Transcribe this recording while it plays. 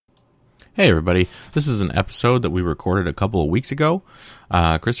Hey everybody, this is an episode that we recorded a couple of weeks ago.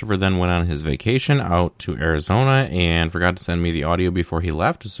 Christopher then went on his vacation out to Arizona and forgot to send me the audio before he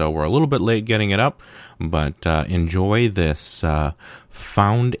left, so we're a little bit late getting it up, but enjoy this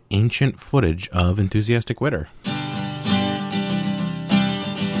found ancient footage of Enthusiastic Witter.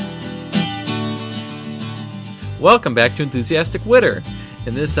 Welcome back to Enthusiastic Witter.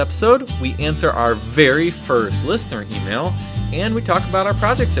 In this episode, we answer our very first listener email, and we talk about our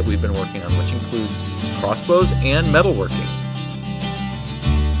projects that we've been working on, which includes crossbows and metalworking.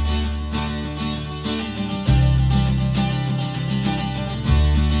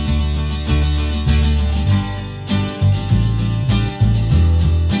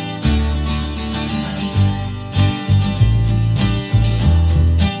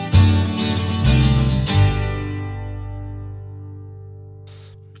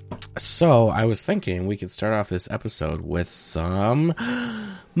 So, I was thinking we could start off this episode with some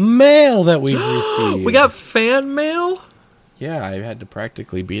mail that we've received. We got fan mail? Yeah, I had to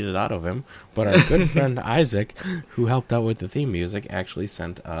practically beat it out of him. But our good friend Isaac, who helped out with the theme music, actually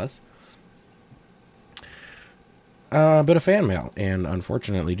sent us a bit of fan mail. And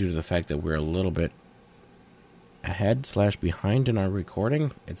unfortunately, due to the fact that we're a little bit ahead/behind in our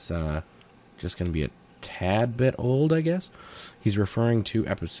recording, it's just going to be a tad bit old, I guess. He's referring to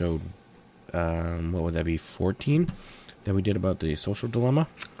episode, what would that be, 14, that we did about the social dilemma?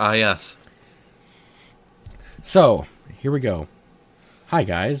 Yes. So, here we go. Hi,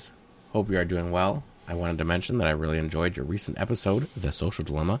 guys. Hope you are doing well. I wanted to mention that I really enjoyed your recent episode, The Social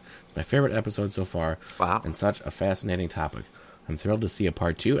Dilemma. My favorite episode so far. Wow. And such a fascinating topic. I'm thrilled to see a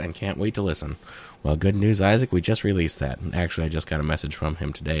part 2 and can't wait to listen. Well, good news, Isaac. We just released that. And actually, I just got a message from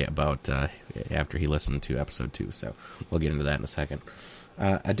him today about after he listened to episode 2. So we'll get into that in a second.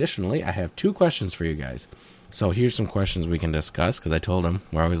 Additionally, I have 2 questions for you guys. So here's some questions we can discuss, because I told him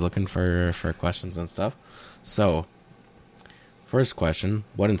we're always looking for questions and stuff. So, first question,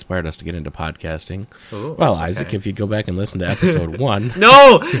 what inspired us to get into podcasting? Ooh, well, Isaac, okay. if you go back and listen to episode 1...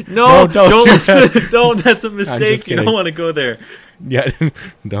 No, don't listen. Don't. That's a mistake. You don't want to go there. Yeah,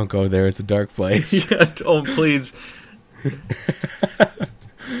 don't go there. It's a dark place. Yeah, don't, please.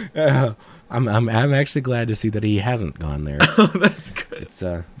 I'm actually glad to see that he hasn't gone there. Oh, that's good.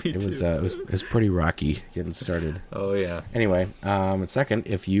 It was pretty rocky getting started. Oh yeah. Anyway, second,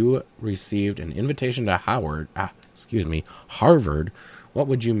 if you received an invitation to Harvard, what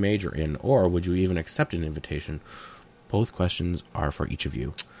would you major in, or would you even accept an invitation? Both questions are for each of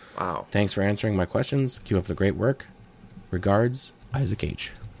you. Wow. Thanks for answering my questions. Keep up the great work. Regards, Isaac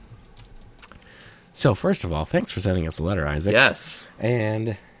H. So, first of all, thanks for sending us a letter, Isaac. Yes.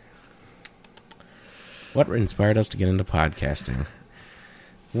 And what inspired us to get into podcasting?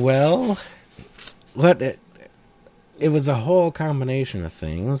 Well, it was a whole combination of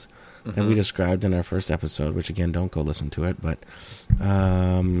things that we described in our first episode, which, again, don't go listen to it, but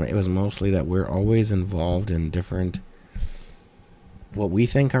it was mostly that we're always involved in different, what we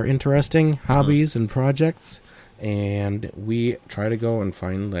think are interesting hobbies and projects, and we try to go and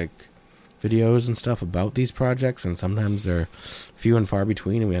find, like, videos and stuff about these projects, and sometimes they're few and far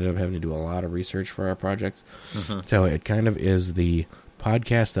between, and we end up having to do a lot of research for our projects. So it kind of is the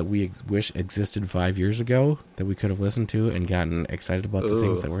podcast that we wish existed 5 years ago that we could have listened to and gotten excited about the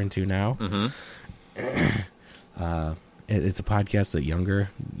things that we're into now. It's a podcast that younger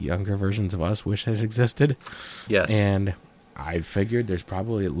versions of us wish had existed. Yes. And I figured there's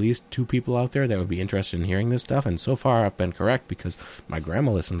probably at least 2 people out there that would be interested in hearing this stuff, and so far I've been correct because my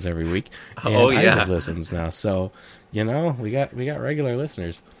grandma listens every week, and Isaac listens now. So, we got regular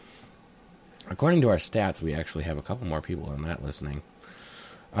listeners. According to our stats, we actually have a couple more people than that listening.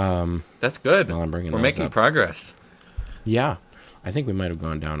 That's good. While I'm bringing We're those making up. progress. Yeah, I think we might have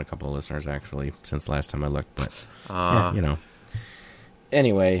gone down a couple of listeners actually since last time I looked, but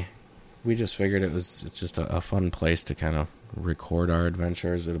Anyway, we just figured it's just a fun place to kind of record our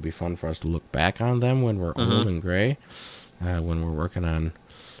adventures. It'll be fun for us to look back on them when we're old and gray, when we're working on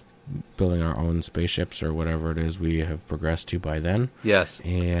building our own spaceships or whatever it is we have progressed to by then. Yes.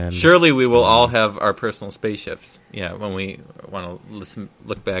 And surely we will all have our personal spaceships. Yeah, when we want to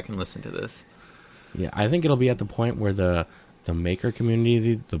look back and listen to this. Yeah, I think it'll be at the point where the maker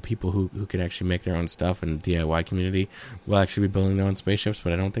community, the people who can actually make their own stuff, and DIY community will actually be building their own spaceships,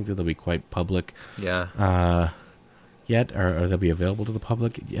 but I don't think that they'll be quite public yet, or they'll be available to the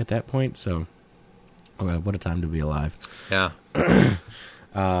public at that point. So, what a time to be alive. Yeah.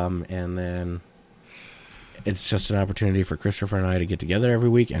 And then it's just an opportunity for Christopher and I to get together every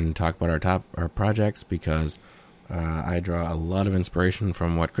week and talk about our projects, because I draw a lot of inspiration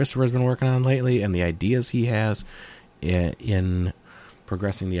from what Christopher's been working on lately and the ideas he has in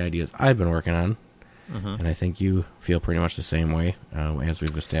progressing the ideas I've been working on. And I think you feel pretty much the same way. As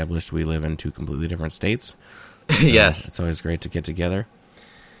we've established, we live in two completely different states. So yes. It's always great to get together.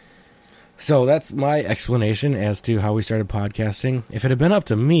 So that's my explanation as to how we started podcasting. If it had been up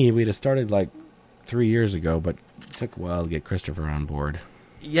to me, we'd have started like 3 years ago, but it took a while to get Christopher on board.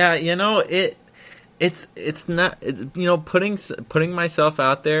 Yeah, it's not, putting myself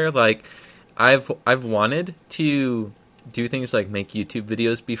out there, like I've wanted to do things like make YouTube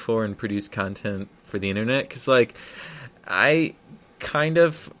videos before and produce content for the internet, because like I kind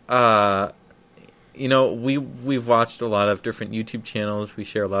of we've watched a lot of different YouTube channels, we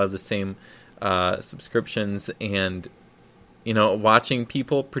share a lot of the same subscriptions, and watching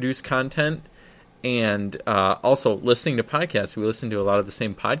people produce content, and also listening to podcasts. We listen to a lot of the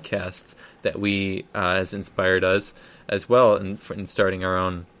same podcasts that has inspired us as well in starting our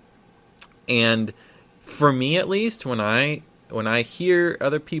own. And for me, at least, when I hear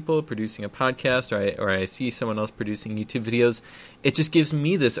other people producing a podcast, or I see someone else producing YouTube videos, it just gives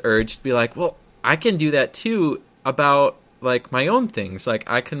me this urge to be like, well, I can do that too about like my own things. Like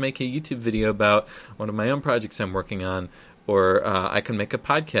I can make a YouTube video about one of my own projects I'm working on, or I can make a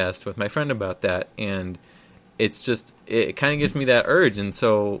podcast with my friend about that. And it kind of gives me that urge. And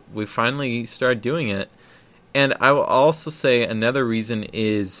so we finally started doing it. And I will also say another reason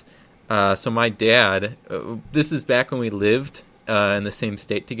is, so my dad, this is back when we lived in the same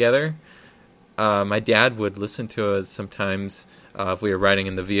state together. My dad would listen to us sometimes if we were riding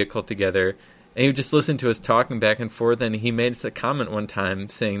in the vehicle together, and he would just listen to us talking back and forth. And he made us a comment one time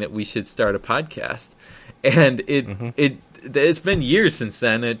saying that we should start a podcast. And it's been years since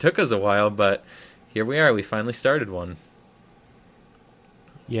then. It took us a while, but here we are. We finally started one.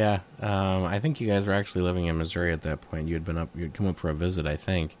 Yeah, I think you guys were actually living in Missouri at that point. You'd come up for a visit, I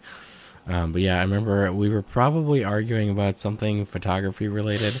think. But yeah, I remember we were probably arguing about something photography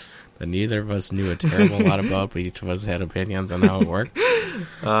related that neither of us knew a terrible lot about, but each of us had opinions on how it worked,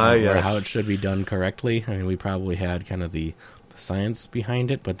 or how it should be done correctly. I mean, we probably had kind of the science behind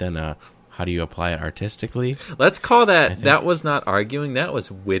it, but then how do you apply it artistically? Let's call that was not arguing, that was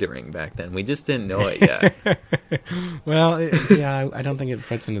wittering back then. We just didn't know it yet. Well, I don't think it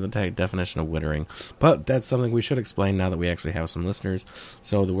fits into the definition of wittering, but that's something we should explain now that we actually have some listeners.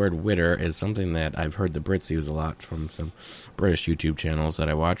 So the word witter is something that I've heard the Brits use a lot from some British YouTube channels that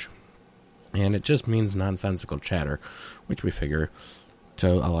I watch, and it just means nonsensical chatter, which we figure to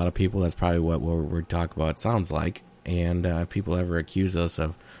a lot of people that's probably what we're talking about sounds like. And if people ever accuse us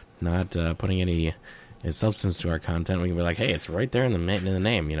of not putting any substance to our content, we can be like, hey, it's right there in the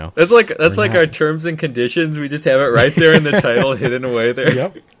name, That's like our terms and conditions. We just have it right there in the title, hidden away there.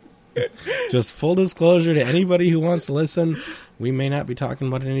 Yep. Just full disclosure to anybody who wants to listen, we may not be talking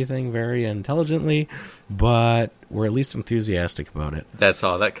about anything very intelligently, but we're at least enthusiastic about it. That's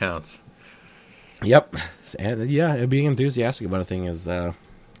all that counts. Yep. And yeah, being enthusiastic about a thing is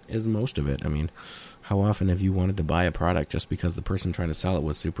most of it. I mean, how often have you wanted to buy a product just because the person trying to sell it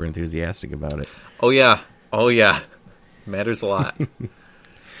was super enthusiastic about it? Oh yeah. Matters a lot.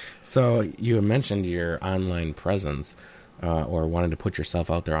 So you mentioned your online presence, or wanting to put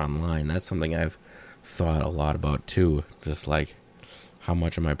yourself out there online. That's something I've thought a lot about too. Just like, how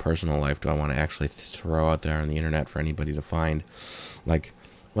much of my personal life do I want to actually throw out there on the internet for anybody to find? Like,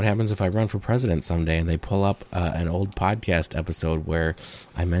 what happens if I run for president someday and they pull up an old podcast episode where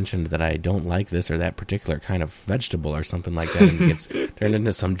I mentioned that I don't like this or that particular kind of vegetable or something like that, and it gets turned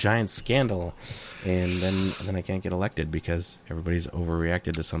into some giant scandal, and then I can't get elected because everybody's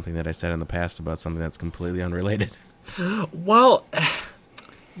overreacted to something that I said in the past about something that's completely unrelated? Well,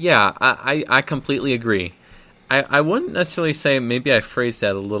 yeah, I completely agree. I wouldn't necessarily say, maybe I phrased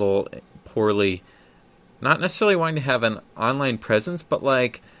that a little poorly, not necessarily wanting to have an online presence, but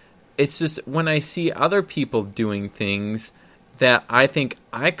like, it's just when I see other people doing things that I think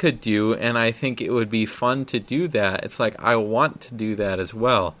I could do, and I think it would be fun to do that, it's like I want to do that as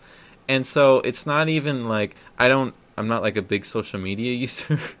well. And so it's not even like I'm not like a big social media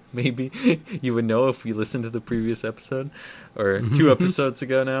user. Maybe you would know if you listened to the previous episode, or 2 episodes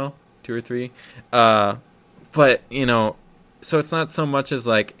ago now, 2 or 3. But so it's not so much as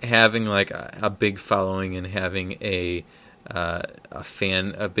like having like a big following and having a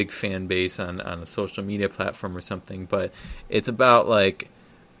big fan base on a social media platform or something, but it's about like,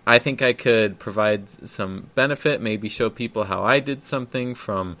 I think I could provide some benefit, maybe show people how I did something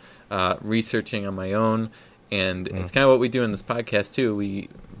from researching on my own, and it's kind of what we do in this podcast too. We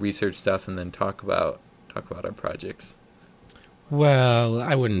research stuff and then talk about our projects. Well,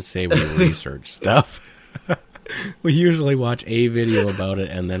 I wouldn't say we research stuff. We usually watch a video about it,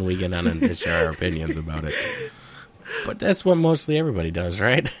 and then we get on and share our opinions about it. But that's what mostly everybody does,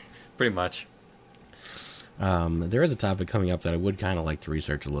 right? Pretty much. There is a topic coming up that I would kind of like to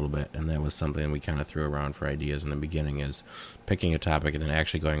research a little bit, and that was something we kind of threw around for ideas in the beginning, is picking a topic and then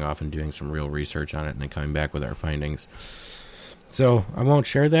actually going off and doing some real research on it and then coming back with our findings. So I won't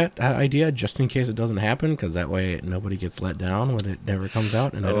share that idea just in case it doesn't happen, because that way nobody gets let down when it never comes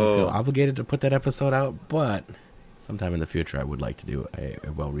out, and I don't feel obligated to put that episode out, but sometime in the future I would like to do a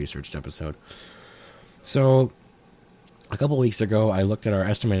well-researched episode. So a couple weeks ago I looked at our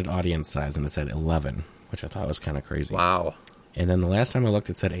estimated audience size and it said 11, which I thought was kind of crazy. Wow. And then the last time I looked,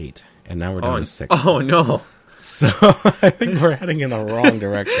 it said 8. And now we're down to 6. Oh, no. So I think we're heading in the wrong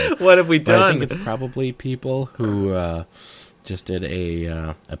direction. What have we done? But I think it's probably people who just did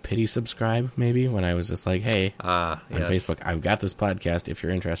a pity subscribe, maybe, when I was just like, hey, on Facebook, I've got this podcast. If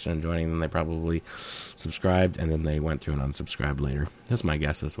you're interested in joining, then they probably subscribed, and then they went through and unsubscribed later. That's my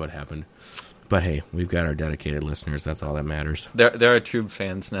guess is what happened. But hey, we've got our dedicated listeners. That's all that matters. There are true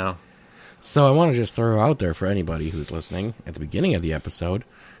fans now. So I want to just throw out there for anybody who's listening at the beginning of the episode,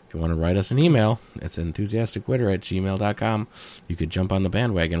 if you want to write us an email, it's enthusiasticwitter@gmail.com. You could jump on the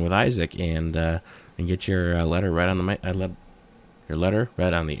bandwagon with Isaac and get your letter read on the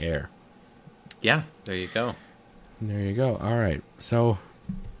air. Yeah, there you go. There you go. All right. So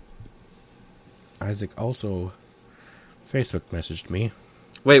Isaac also Facebook messaged me.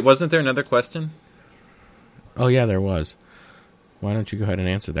 Wait, wasn't there another question? Oh yeah, there was. Why don't you go ahead and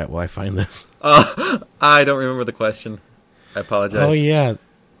answer that while I find this? I don't remember the question. I apologize. Oh, yeah.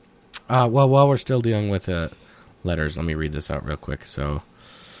 Well, while we're still dealing with letters, let me read this out real quick. So,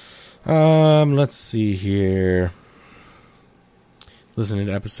 let's see here. Listening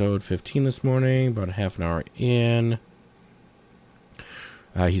to episode 15 this morning, about a half an hour in.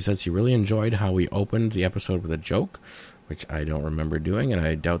 He says he really enjoyed how we opened the episode with a joke, which I don't remember doing, and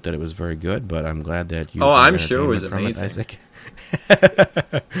I doubt that it was very good, but I'm glad that you... Oh, I'm sure it was amazing. Isaac.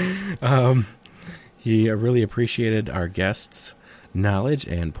 He really appreciated our guests' knowledge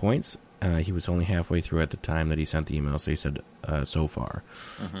and points. He was only halfway through at the time that he sent the email, so he said, so far.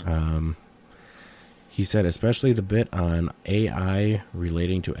 Mm-hmm. He said, especially the bit on AI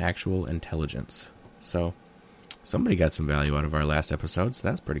relating to actual intelligence. So, somebody got some value out of our last episode, so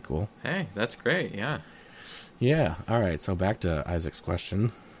that's pretty cool. Hey, that's great, yeah. Yeah, all right, so back to Isaac's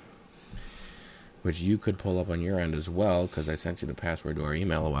question, which you could pull up on your end as well, because I sent you the password to our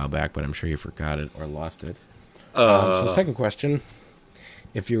email a while back, but I'm sure you forgot it or lost it. So second question,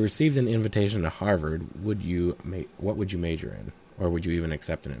 if you received an invitation to Harvard, what would you major in? Or would you even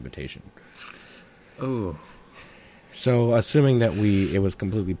accept an invitation? Oh. So assuming that it was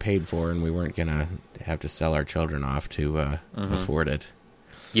completely paid for and we weren't going to have to sell our children off to afford it.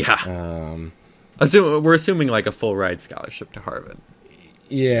 Yeah. We're assuming like a full ride scholarship to Harvard.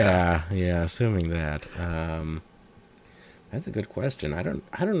 Yeah, assuming that. That's a good question. I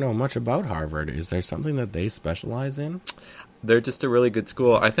don't know much about Harvard. Is there something that they specialize in? They're just a really good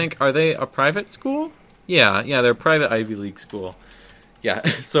school. I think, are they a private school? Yeah, they're a private Ivy League school. Yeah,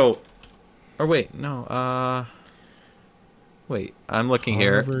 so, or wait, no, wait, I'm looking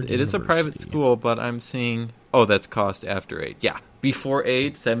Harvard here. It is a private school, but I'm seeing, that's cost after aid. Yeah, before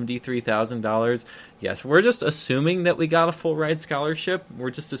aid, $73,000. Yes, we're just assuming that we got a full ride scholarship.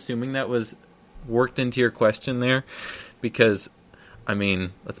 We're just assuming that was worked into your question there. Because, I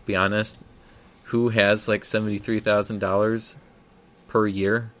mean, let's be honest, who has like $73,000 per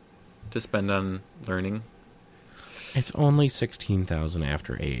year to spend on learning? It's only $16,000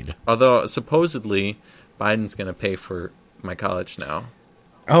 after aid. Although, supposedly, Biden's going to pay for my college now.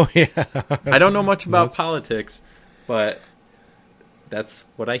 Oh, yeah. I don't know much about politics, but that's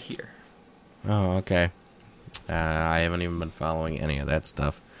what I hear. Oh, okay. I haven't even been following any of that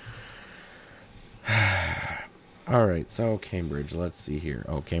stuff. All right, so Cambridge, let's see here.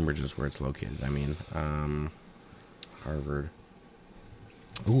 Oh, Cambridge is where it's located. I mean, Harvard.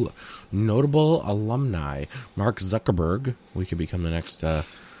 Ooh, notable alumni. Mark Zuckerberg. We could become the next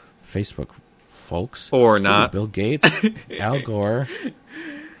Facebook folks. Or not. Ooh, Bill Gates. Al Gore.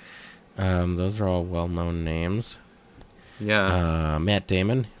 Those are all well-known names. Yeah. Matt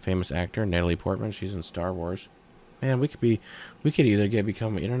Damon, famous actor. Natalie Portman, she's in Star Wars. Man, we could either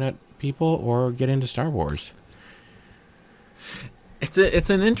become internet people or get into Star Wars. It's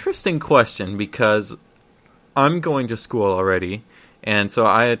an interesting question because I'm going to school already, and so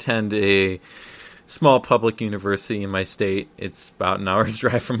I attend a small public university in my state. It's about an hour's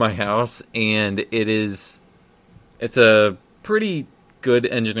drive from my house, and it's a pretty good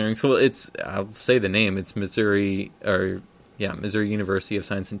engineering school. I'll say the name. It's Missouri University of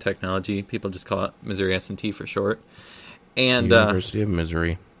Science and Technology. People just call it Missouri S&T for short. And University of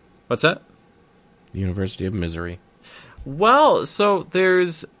Missouri. What's that? The University of Missouri. Well, so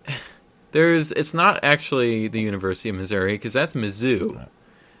there's it's not actually the University of Missouri because that's Mizzou.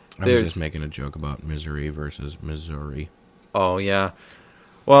 I was just making a joke about Missouri versus Missouri. Oh yeah,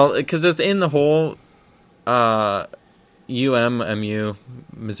 well because it's in the whole UMMU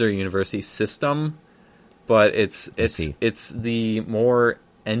Missouri University system, but it's the more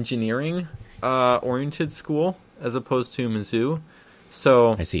engineering oriented school as opposed to Mizzou.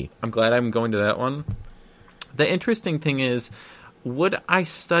 So I see. I'm glad I'm going to that one. The interesting thing is, would I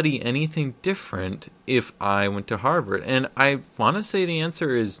study anything different if I went to Harvard? And I want to say the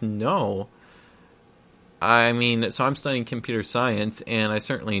answer is no. I mean, so I'm studying computer science, and I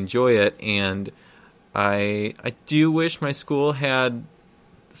certainly enjoy it, and I do wish my school had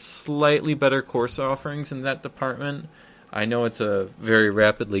slightly better course offerings in that department. I know it's a very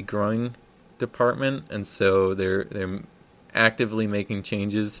rapidly growing department, and so they're actively making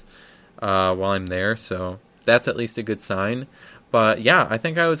changes while I'm there, so that's at least a good sign. But yeah, I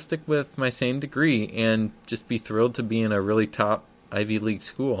think I would stick with my same degree and just be thrilled to be in a really top Ivy League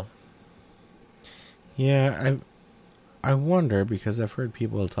school. Yeah, I wonder, because I've heard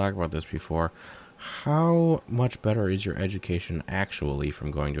people talk about this before, how much better is your education actually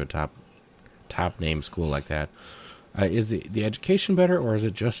from going to a top name school like that? Is the education better, or is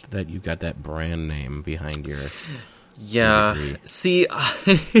it just that you got that brand name behind your degree? See,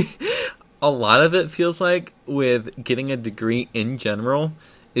 a lot of it feels like with getting a degree in general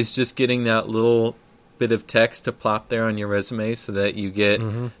is just getting that little bit of text to plop there on your resume so that you get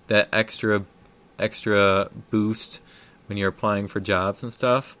that extra boost when you're applying for jobs and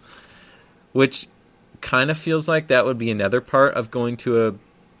stuff, which kind of feels like that would be another part of going to a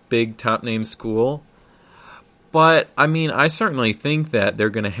big top name school. But I mean, I certainly think that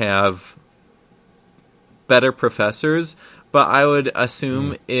they're going to have better professors, but I would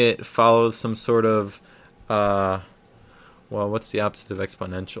assume it follows some sort of what's the opposite of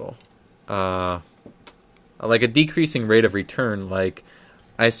exponential? Like a decreasing rate of return. Like,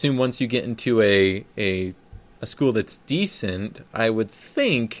 I assume once you get into a school that's decent, I would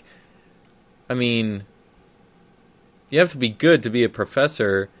think, I mean, you have to be good to be a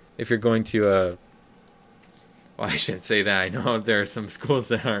professor if you're going to well, I shouldn't say that. I know there are some schools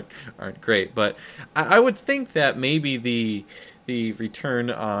that aren't great, but I would think that maybe the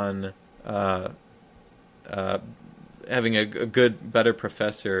return on having a good, better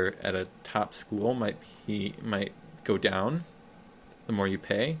professor at a top school might go down the more you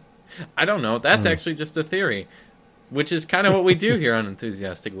pay. I don't know. That's actually just a theory, which is kind of what we do here on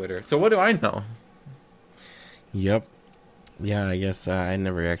Enthusiastic Witter. So what do I know? Yep. Yeah, I guess I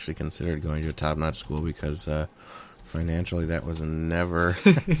never actually considered going to a top-notch school because financially that was never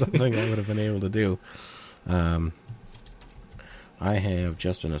something I would have been able to do. I have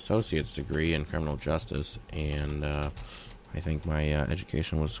just an associate's degree in criminal justice, and I think my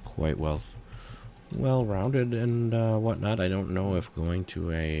education was quite well-rounded and whatnot. I don't know if going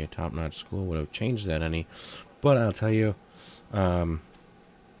to a top-notch school would have changed that any, but I'll tell you,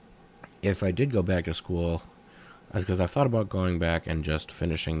 if I did go back to school, because I thought about going back and just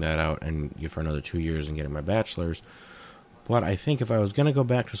finishing that out and for another 2 years and getting my bachelor's. But I think if I was going to go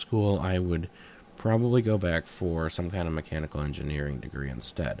back to school, I would probably go back for some kind of mechanical engineering degree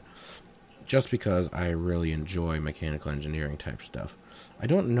instead. Just because I really enjoy mechanical engineering type stuff. I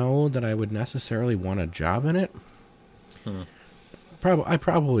don't know that I would necessarily want a job in it. I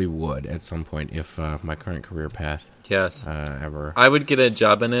probably would at some point if my current career path ever. I would get a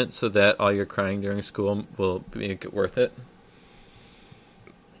job in it so that all your crying during school will make it worth it.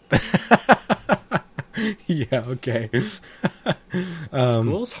 Yeah, okay.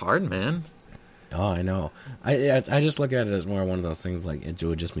 School's hard, man. Oh, I know. I just look at it as more one of those things like it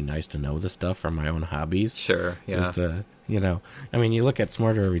would just be nice to know the stuff from my own hobbies. Sure, yeah. Just to, I mean, you look at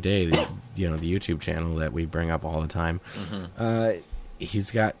Smarter Every Day, the YouTube channel that we bring up all the time.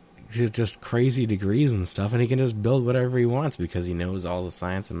 He's got just crazy degrees and stuff, and he can just build whatever he wants because he knows all the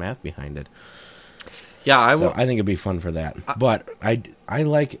science and math behind it. Yeah, I think it'd be fun for that. But I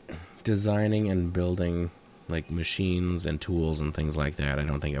like designing and building like machines and tools and things like that. I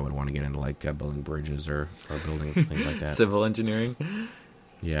don't think I would want to get into like building bridges or buildings and things like that. Civil engineering.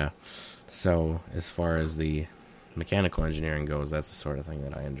 Yeah. So as far as the mechanical engineering goes, that's the sort of thing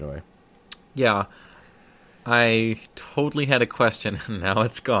that I enjoy. Yeah. I totally had a question, and now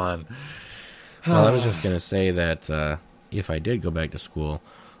it's gone. Well, I was just going to say that if I did go back to school,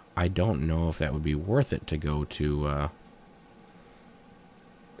 I don't know if that would be worth it to go to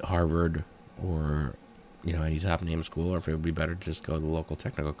Harvard or any top name school, or if it would be better to just go to the local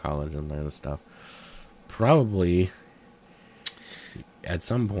technical college and learn the stuff. Probably at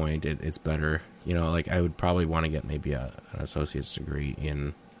some point it's better like I would probably want to get maybe an associate's degree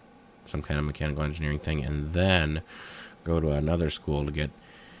in some kind of mechanical engineering thing, and then go to another school to get,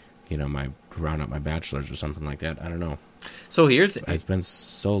 round up my bachelor's or something like that. I don't know. So it's been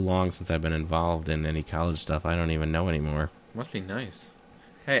so long since I've been involved in any college stuff. I don't even know anymore. Must be nice.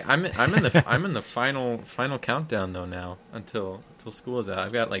 Hey, I'm in the I'm in the final countdown though now until school is out.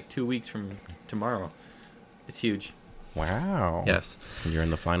 I've got like 2 weeks from tomorrow. It's huge. Wow. Yes. You're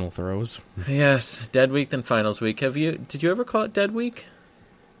in the final throes? Yes. Dead week then finals week. Did you ever call it dead week?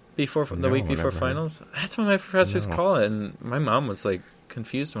 Before the week before finals? That's what my professors call it, and my mom was like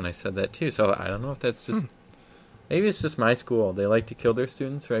confused when I said that too. So I don't know if that's just maybe it's just my school. They like to kill their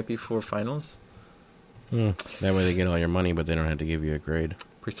students right before finals. That way they get all your money, but they don't have to give you a grade.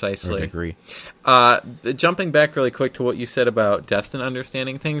 Precisely. Or a degree. Jumping back really quick to what you said about Destin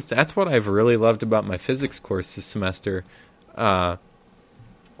understanding things, that's what I've really loved about my physics course this semester. I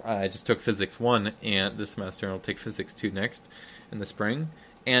just took Physics 1 and this semester, and I'll take Physics 2 next in the spring.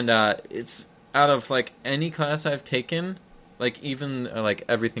 And it's out of like any class I've taken, like even like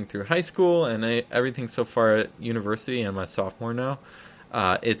everything through high school and everything so far at university, I'm a sophomore now,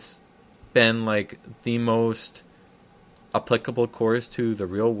 it's been like the most applicable course to the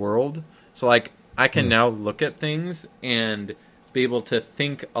real world. So like I can now look at things and be able to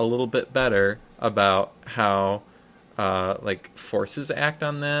think a little bit better about how like forces act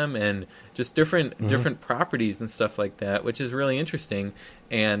on them and just different properties and stuff like that, which is really interesting.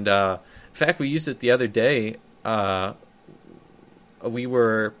 And in fact, we used it the other day. We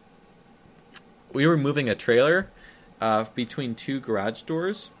were moving a trailer between two garage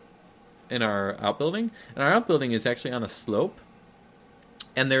doors in our outbuilding, and our outbuilding is actually on a slope,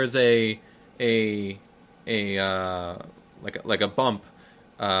 and there's a bump.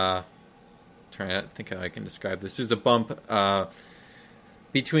 Trying to think how I can describe this. There's a bump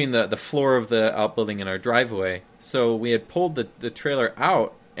between the floor of the outbuilding and our driveway. So we had pulled the trailer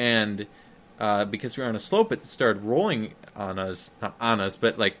out, and because we were on a slope, it started rolling on us, not on us,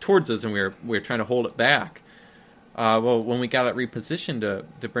 but like towards us, and we were trying to hold it back. Well, when we got it repositioned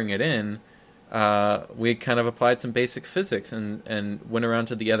to bring it in, we kind of applied some basic physics and went around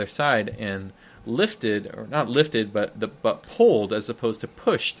to the other side and lifted, or not lifted, but pulled as opposed to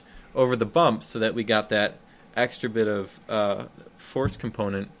pushed over the bump, so that we got that extra bit of force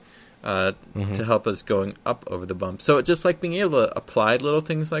component to help us going up over the bump. So just like being able to apply little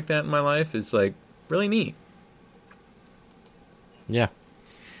things like that in my life is like really neat. Yeah.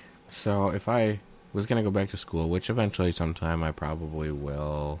 So if I was going to go back to school, which eventually sometime I probably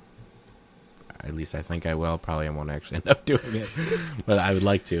will, at least I think I will, probably I won't actually end up doing it, but I would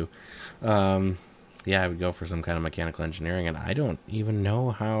like to. I would go for some kind of mechanical engineering, and I don't even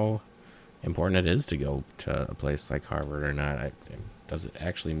know how important it is to go to a place like Harvard or not. Does it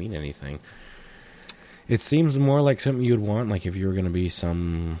actually mean anything? It seems more like something you'd want, like if you were going to be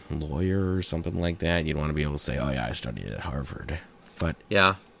some lawyer or something like that, you'd want to be able to say, oh yeah, I studied at Harvard. But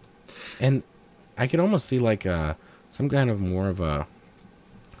yeah. And I could almost see like some kind of more of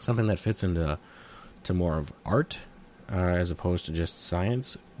something that fits into more of art as opposed to just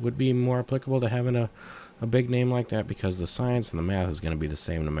science would be more applicable to having a big name like that, because the science and the math is going to be the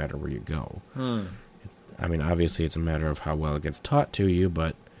same no matter where you go. I mean, obviously it's a matter of how well it gets taught to you,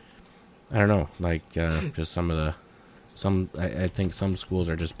 but I don't know, like just I think some schools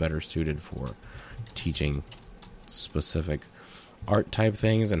are just better suited for teaching specific art type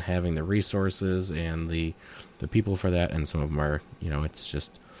things and having the resources and the people for that, and some of them are, it's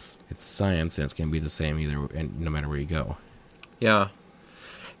science, and it's going to be the same no matter where you go. Yeah,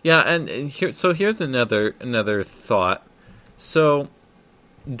 and here's another thought. So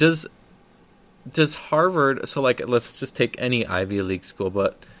does Harvard? So like, let's just take any Ivy League school,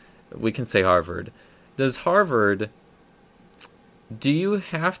 but we can say Harvard. Does Harvard? Do you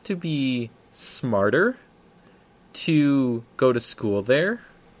have to be smarter to go to school there,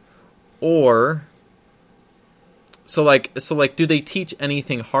 or so like do they teach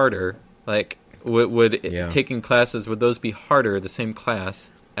anything harder? Like would taking classes, would those be harder, the same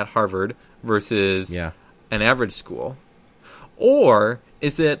class at Harvard versus an average school? Or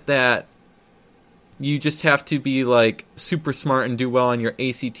is it that you just have to be like super smart and do well on your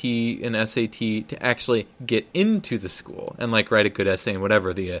ACT and SAT to actually get into the school and like write a good essay and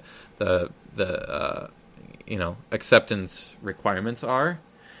whatever the acceptance requirements are?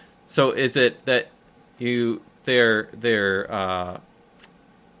 So is it that their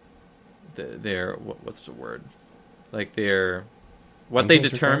what's the word? Like their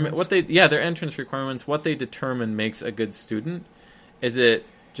entrance requirements, what they determine makes a good student? Is it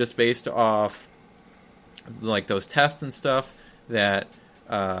just based off like those tests and stuff that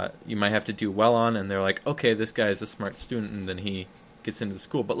you might have to do well on, and they're like, okay, this guy is a smart student, and then he gets into the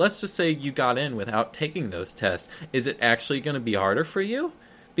school. But let's just say you got in without taking those tests. Is it actually going to be harder for you?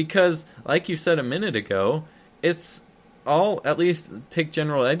 Because, like you said a minute ago, it's all, at least take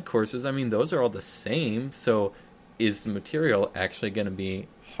general ed courses, I mean, those are all the same, so is the material actually going to be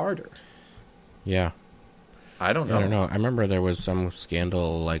harder? Yeah. I don't know. I don't know. I remember there was some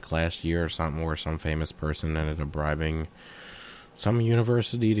scandal like last year or something where some famous person ended up bribing some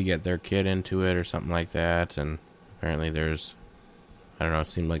university to get their kid into it or something like that, and apparently there's, I don't know, it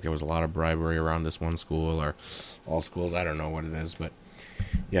seemed like there was a lot of bribery around this one school or all schools. I don't know what it is, but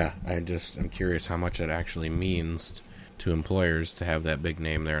yeah, I'm curious how much it actually means to employers to have that big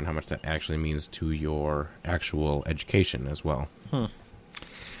name there and how much that actually means to your actual education as well.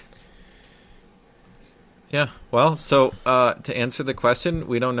 Yeah, well, so to answer the question,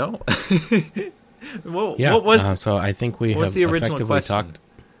 we don't know. Yeah, what was so I think we have the original effectively question?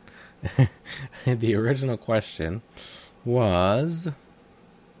 talked. The original question was,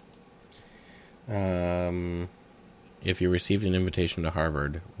 if you received an invitation to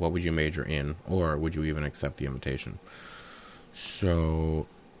Harvard, what would you major in, or would you even accept the invitation? So,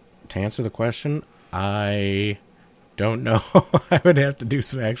 to answer the question, I don't know. I would have to do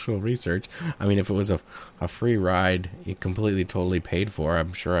some actual research. I mean, if it was a free ride, completely, totally paid for,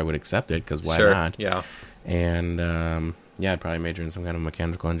 I'm sure I would accept it, because why not? Yeah. And, yeah, I'd probably major in some kind of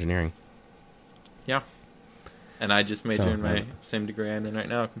mechanical engineering. Yeah. And I just major in my same degree I'm in right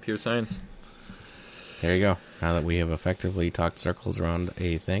now, computer science. There you go. Now that we have effectively talked circles around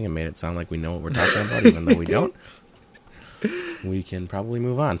a thing and made it sound like we know what we're talking about, even though we don't, we can probably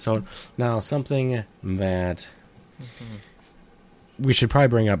move on. So now something that we should probably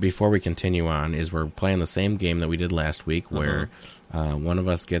bring up before we continue on is we're playing the same game that we did last week, where one of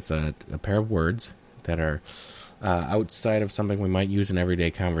us gets a pair of words that are outside of something we might use in everyday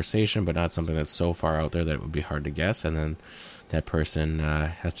conversation, but not something that's so far out there that it would be hard to guess, and then that person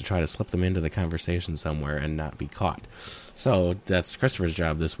has to try to slip them into the conversation somewhere and not be caught. So that's Christopher's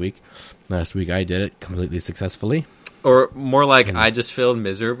job this week. Last week I did it completely successfully. Or more like I just failed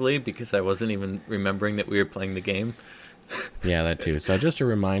miserably because I wasn't even remembering that we were playing the game. Yeah, that too. So just a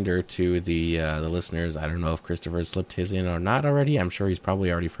reminder to the listeners, I don't know if Christopher slipped his in or not already. I'm sure he's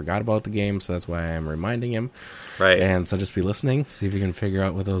probably already forgot about the game, so that's why I'm reminding him. Right. And so just be listening, see if you can figure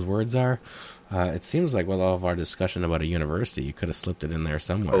out what those words are. It seems like with all of our discussion about a university, you could have slipped it in there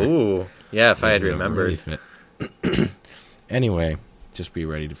somewhere. Oh, yeah, if I had remembered. Really anyway, just be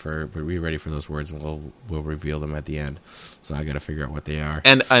ready for those words, and we'll reveal them at the end. So I got to figure out what they are.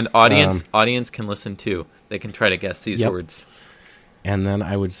 And audience can listen too. They can try to guess these words. And then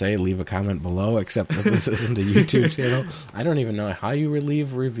I would say leave a comment below, except that this isn't a YouTube channel. I don't even know how you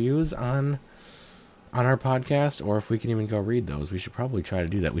leave reviews on our podcast, or if we can even go read those. We should probably try to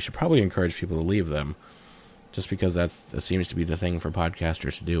do that. We should probably encourage people to leave them, just because that seems to be the thing for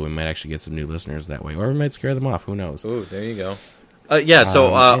podcasters to do. We might actually get some new listeners that way, or we might scare them off. Who knows? Oh, there you go.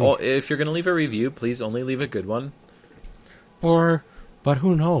 So if you're going to leave a review, please only leave a good one. But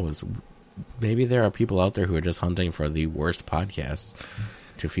who knows? Maybe there are people out there who are just hunting for the worst podcasts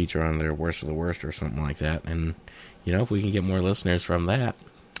to feature on their worst of the worst or something like that. And, if we can get more listeners from that,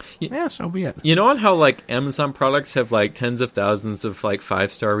 yeah, so be it. You know on how, like, Amazon products have, like, tens of thousands of, like,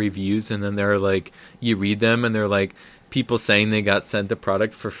 5-star reviews, and then they're, like, you read them, and they're, like, people saying they got sent the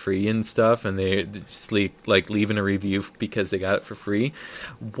product for free and stuff, and they just, leaving a review because they got it for free?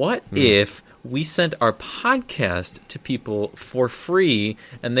 What if we sent our podcast to people for free,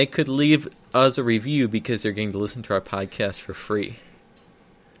 and they could leave us a review because they're getting to listen to our podcast for free?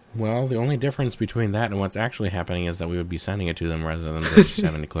 Well, the only difference between that and what's actually happening is that we would be sending it to them rather than just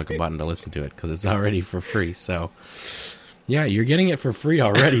having to click a button to listen to it, because it's already for free. So, yeah, you're getting it for free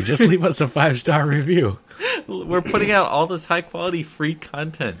already. Just leave us a 5-star review. We're putting out all this high-quality free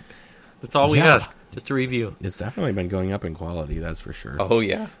content. That's all we ask, just a review. It's definitely been going up in quality, that's for sure. Oh,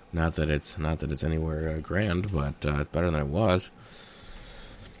 yeah. Not that it's anywhere grand, but it's better than it was.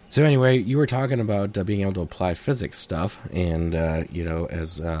 So anyway, you were talking about being able to apply physics stuff, and,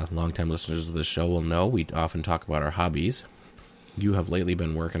 as longtime listeners of this show will know, we often talk about our hobbies. You have lately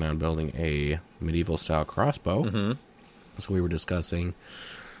been working on building a medieval-style crossbow. Mm-hmm. So we were discussing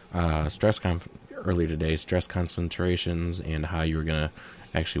earlier today, stress concentrations, and how you were going to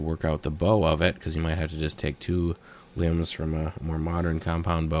actually work out the bow of it, because you might have to just take 2 limbs from a more modern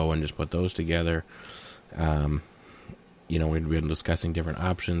compound bow and just put those together. We've been discussing different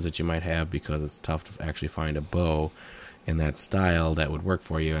options that you might have, because it's tough to actually find a bow in that style that would work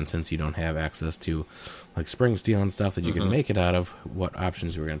for you. And since you don't have access to like spring steel and stuff that you can make it out of, what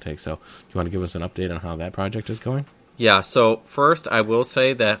options you were going to take. So do you want to give us an update on how that project is going? Yeah, so first I will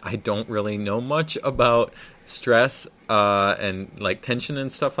say that I don't really know much about stress and like tension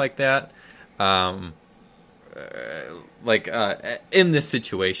and stuff like that. Um, in this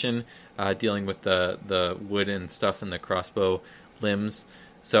situation, dealing with the wood and stuff and the crossbow limbs.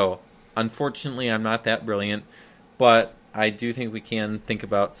 So unfortunately, I'm not that brilliant, but I do think we can think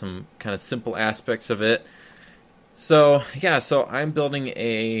about some kind of simple aspects of it. So yeah, so I'm building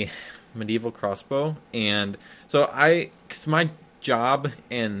a medieval crossbow, and so because my job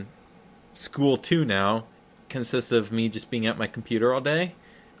and school too now consists of me just being at my computer all day.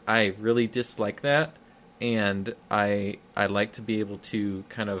 I really dislike that, and I like to be able to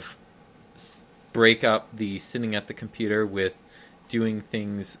kind of break up the sitting at the computer with doing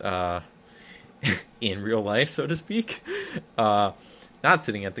things in real life, so to speak, not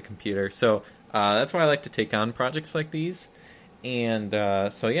sitting at the computer. So that's why I like to take on projects like these. And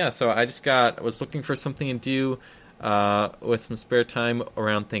so I was looking for something to do with some spare time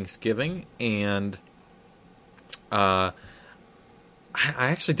around Thanksgiving, and I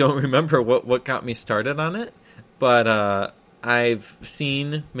actually don't remember what got me started on it, but I've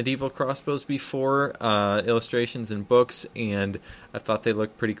seen medieval crossbows before, illustrations in books, and I thought they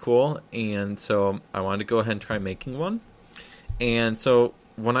looked pretty cool, and so I wanted to go ahead and try making one. And so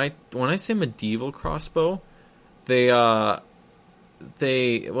when I say medieval crossbow, well,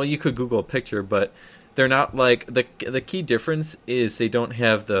 you could Google a picture, but they're not like the key difference is they don't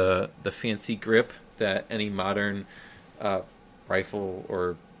have the fancy grip that any modern rifle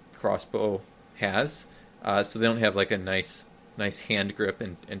or crossbow has. So they don't have like a nice hand grip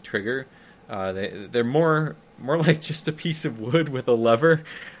and trigger. They're more like just a piece of wood with a lever.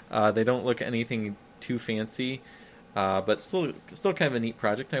 They don't look anything too fancy, but still kind of a neat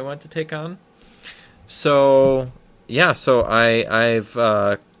project I want to take on. So yeah, so I've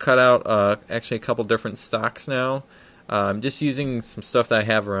cut out actually a couple different stocks now. I'm just using some stuff that I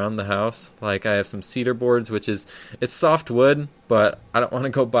have around the house. Like I have some cedar boards, it's soft wood, but I don't want to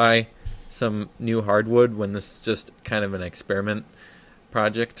go buy some new hardwood when this is just kind of an experiment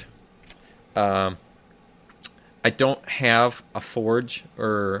project. I don't have a forge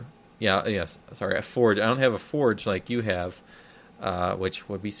a forge. I don't have a forge like you have, which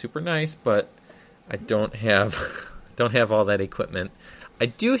would be super nice, but I don't have all that equipment. I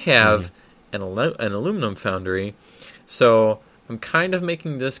do have an aluminum foundry, so I'm kind of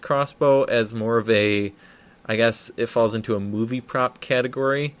making this crossbow as more of a, I guess it falls into a movie prop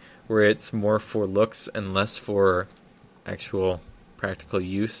category, where it's more for looks and less for actual practical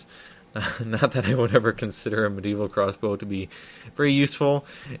use. Not that I would ever consider a medieval crossbow to be very useful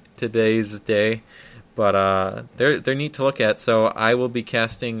in today's day, but they're neat to look at. So I will be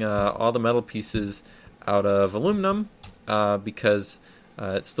casting all the metal pieces out of aluminum because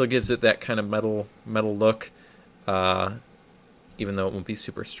it still gives it that kind of metal look, even though it won't be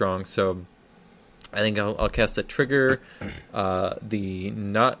super strong. So I think I'll cast a trigger, the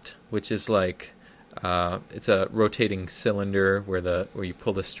nut, which is like it's a rotating cylinder where you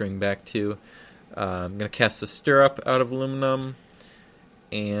pull the string back to. I'm gonna cast a stirrup out of aluminum,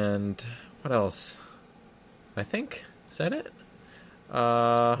 and what else? I think is that it.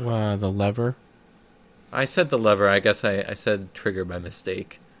 The lever. I said the lever. I guess I said trigger by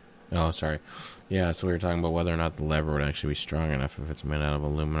mistake. Oh, sorry. Yeah, so we were talking about whether or not the lever would actually be strong enough if it's made out of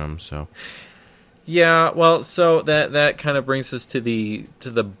aluminum. So. Yeah, well, so that kind of brings us to the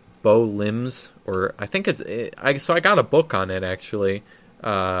bow limbs, or I think so I got a book on it actually.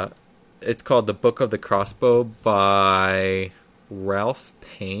 It's called The Book of the Crossbow by Ralph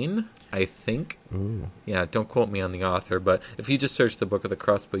Payne, I think. Ooh. Yeah, don't quote me on the author, but if you just search The Book of the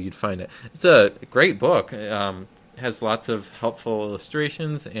Crossbow, you'd find it. It's a great book. Has lots of helpful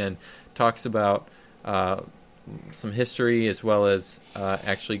illustrations and talks about some history as well as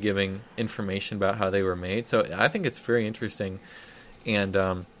actually giving information about how they were made. So I think it's very interesting, and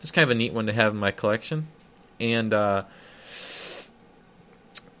just kind of a neat one to have in my collection. And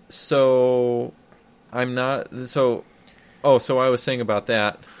so I'm not so I was saying about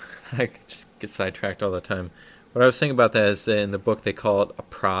that. I just get sidetracked all the time. What I was saying about that is in the book they call it a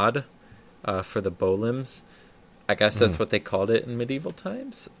prod for the bow limbs. I guess that's what they called it in medieval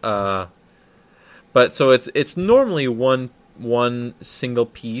times. But so it's normally one single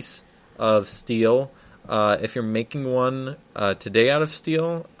piece of steel. If you're making one today out of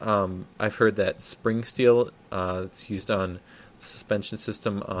steel, I've heard that spring steel that's used on suspension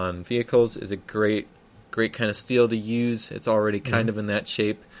system on vehicles is a great kind of steel to use. It's already kind of in that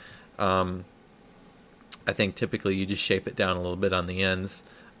shape. I think typically you just shape it down a little bit on the ends,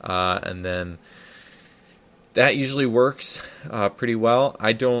 and then that usually works pretty well.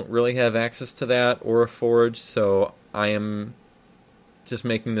 I don't really have access to that or a forge, so I am just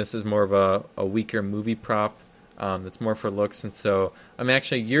making this as more of a weaker movie prop that's more for looks. And so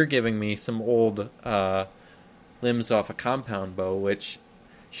you're giving me some old limbs off a compound bow, which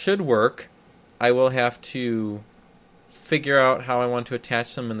should work. I will have to figure out how I want to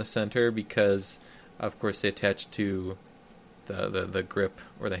attach them in the center because, of course, they attach to the grip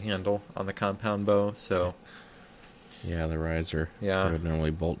or the handle on the compound bow. So yeah, the riser. Yeah. They would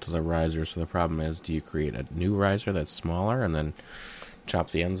normally bolt to the riser. So the problem is, do you create a new riser that's smaller and then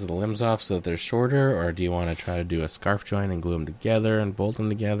chop the ends of the limbs off so that they're shorter, or do you want to try to do a scarf joint and glue them together and bolt them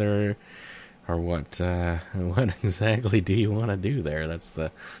together, or what exactly do you want to do there? That's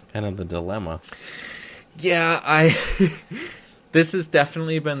the kind of the dilemma. Yeah, this has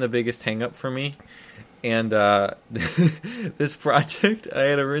definitely been the biggest hang-up for me. And this project I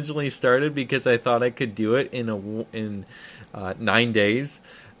had originally started because I thought I could do it in 9 days,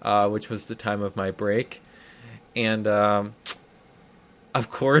 which was the time of my break. And of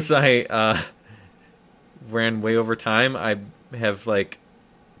course I ran way over time. I have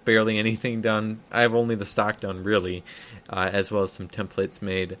barely anything done. I have only the stock done really, as well as some templates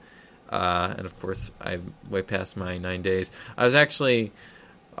made. And of course I'm way past my 9 days. I was actually...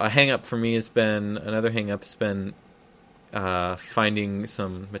 another hang-up has been finding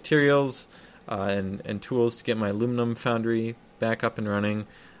some materials and tools to get my aluminum foundry back up and running.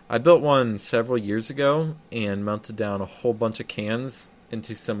 I built one several years ago and mounted down a whole bunch of cans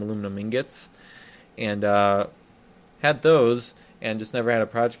into some aluminum ingots and had those and just never had a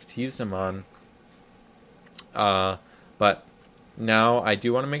project to use them on. But now I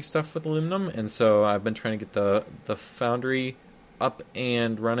do want to make stuff with aluminum, and so I've been trying to get the foundry up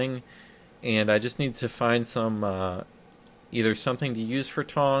and running, and I just need to find some either something to use for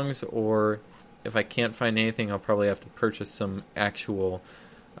tongs, or if I can't find anything, I'll probably have to purchase some actual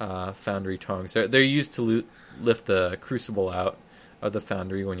foundry tongs. They're used to lift the crucible out of the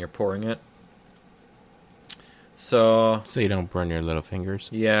foundry when you're pouring it. So you don't burn your little fingers.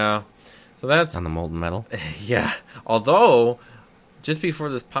 Yeah. So that's on the molten metal. Yeah. Although, just before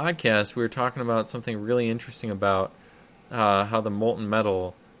this podcast, we were talking about something really interesting about how the molten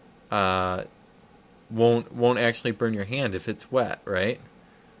metal won't actually burn your hand if it's wet, right?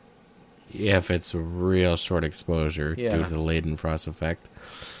 Yeah, if it's a real short exposure due to the Leidenfrost effect,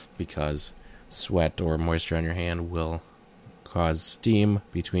 because sweat or moisture on your hand will cause steam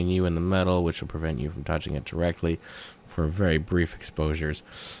between you and the metal, which will prevent you from touching it directly for very brief exposures.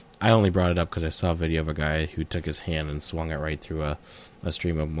 I only brought it up because I saw a video of a guy who took his hand and swung it right through a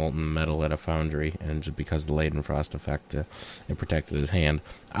stream of molten metal at a foundry, and just because of the Leidenfrost effect, it protected his hand.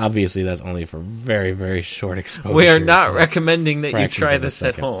 Obviously, that's only for very, very short exposure. We are not recommending that you try this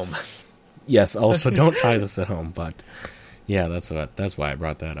at home. Yes, also don't try this at home, but yeah, that's why I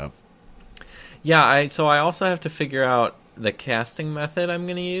brought that up. Yeah, so I also have to figure out the casting method I'm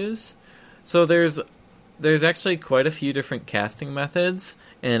going to use. So there's actually quite a few different casting methods,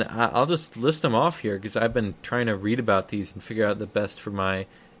 and I'll just list them off here because I've been trying to read about these and figure out the best for my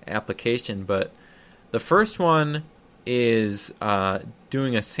application. But the first one is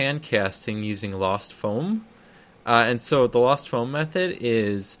doing a sand casting using lost foam. And so the lost foam method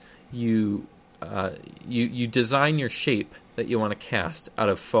is you design your shape that you want to cast out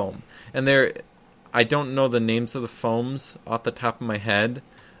of foam. And I don't know the names of the foams off the top of my head,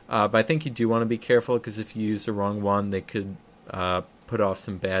 but I think you do want to be careful because if you use the wrong one, they could put off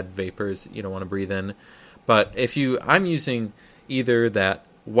some bad vapors you don't want to breathe in. But I'm using either that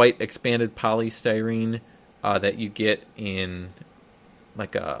white expanded polystyrene that you get in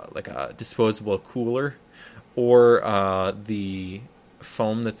like a disposable cooler, or the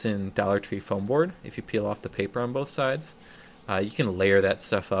foam that's in Dollar Tree foam board. If you peel off the paper on both sides, you can layer that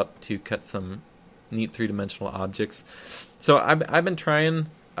stuff up to cut some neat three-dimensional objects. So I've been trying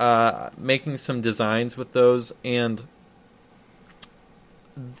making some designs with those, and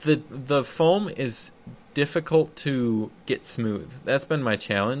the foam is difficult to get smooth. That's been my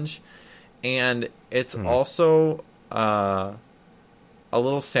challenge, and it's also a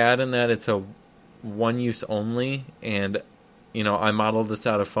little sad in that it's a one use only, and I modeled this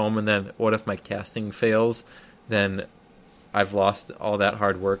out of foam, and then what if my casting fails? Then I've lost all that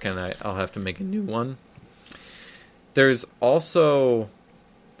hard work, and I'll have to make a new one. There's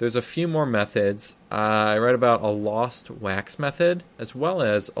a few more methods. I read about a lost wax method as well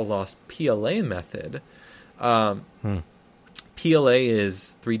as a lost PLA method. PLA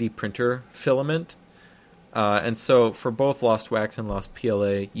is 3D printer filament. And so for both lost wax and lost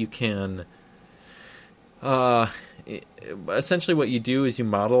PLA, you can... essentially what you do is you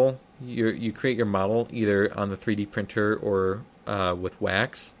model you create your model either on the 3D printer or with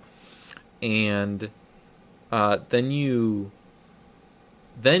wax, and then you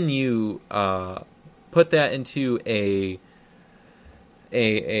put that into a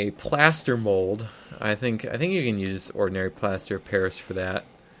plaster mold. I think you can use ordinary plaster of Paris for that,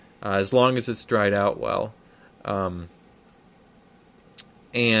 as long as it's dried out well.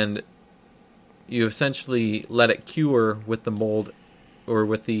 And you essentially let it cure with the mold or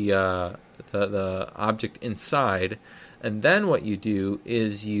with the object inside, and then what you do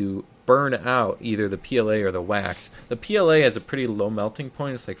is you burn out either the PLA or the wax. The PLA has a pretty low melting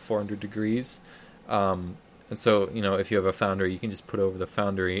point; it's like 400 degrees. And so, if you have a foundry, you can just put over the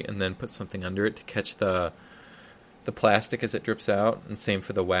foundry and then put something under it to catch the plastic as it drips out, and same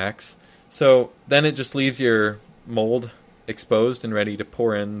for the wax. So then it just leaves your mold exposed and ready to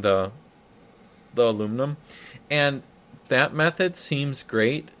pour in the aluminum. And that method seems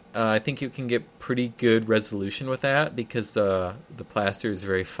great. I think you can get pretty good resolution with that because the plaster is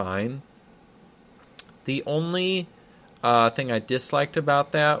very fine. The only thing I disliked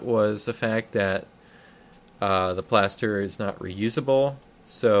about that was the fact that the plaster is not reusable.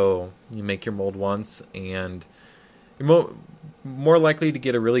 So you make your mold once, and you're more likely to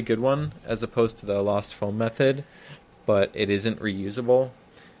get a really good one as opposed to the lost foam method, but it isn't reusable.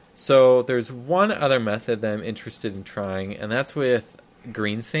 So there's one other method that I'm interested in trying, and that's with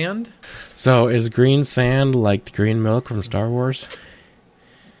green sand. So is green sand like the green milk from Star Wars?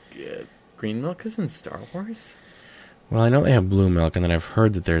 Green milk is in Star Wars? Well, I know they have blue milk, and then I've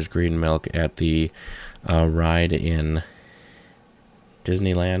heard that there's green milk at the ride in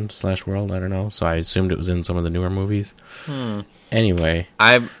Disneyland / World. I don't know. So I assumed it was in some of the newer movies. Anyway,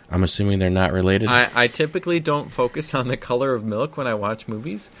 I'm assuming they're not related. I typically don't focus on the color of milk when I watch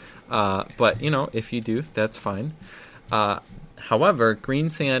movies. But, if you do, that's fine. However, green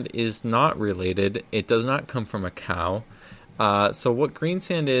sand is not related. It does not come from a cow. So what green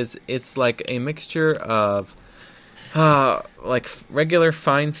sand is, it's like a mixture of like regular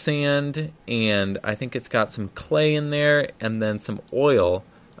fine sand, and I think it's got some clay in there, and then some oil,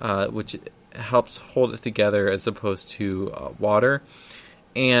 which helps hold it together as opposed to water.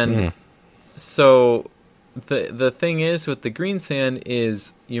 And so the thing is with the green sand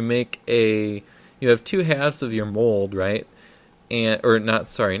is you have two halves of your mold, right?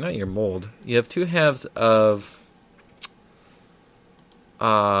 Not your mold. You have two halves of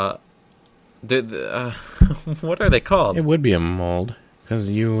what are they called? It would be a mold, because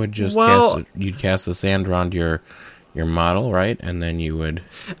you would just cast the sand around your model, right? And then you would...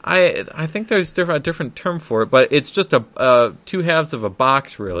 I think there's a different term for it, but it's just a two halves of a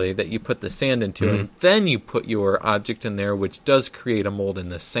box, really, that you put the sand into, and then you put your object in there, which does create a mold in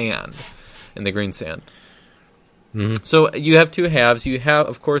the sand, in the green sand. So you have two halves. You have,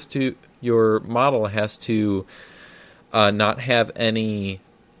 of course, your model has to not have any...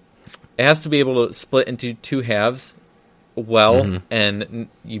 It has to be able to split into two halves and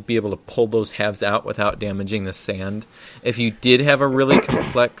you'd be able to pull those halves out without damaging the sand. If you did have a really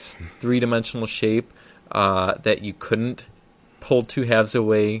complex three-dimensional shape that you couldn't pull two halves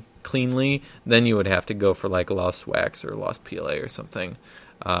away cleanly, then you would have to go for like lost wax or lost PLA or something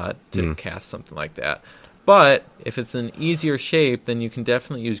to cast something like that. But if it's an easier shape, then you can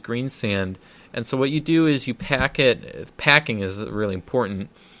definitely use green sand. And so what you do is you pack it. Packing is really important,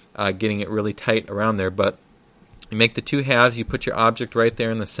 getting it really tight around there. But you make the two halves. You put your object right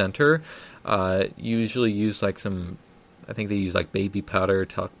there in the center. You usually use I think they use like baby powder,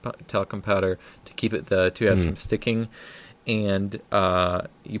 talcum powder to keep the two halves from sticking. And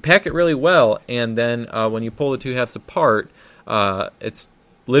you pack it really well. And then when you pull the two halves apart, it's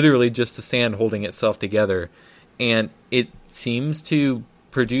literally just the sand holding itself together, and it seems to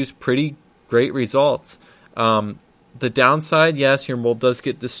produce pretty great results. The downside, yes, your mold does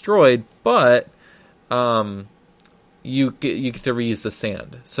get destroyed, but you get to reuse the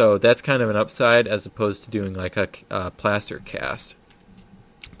sand, so that's kind of an upside as opposed to doing like a plaster cast.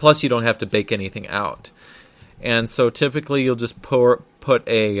 Plus, you don't have to bake anything out, and so typically you'll just create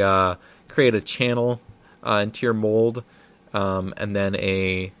a channel into your mold. And then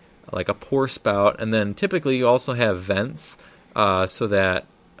a pour spout, and then typically you also have vents so that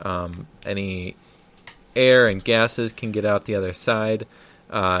any air and gases can get out the other side.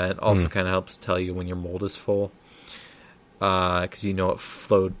 It also kind of helps tell you when your mold is full, because it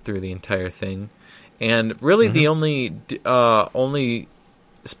flowed through the entire thing. And really, the only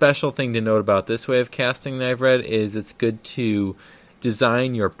special thing to note about this way of casting that I've read is it's good to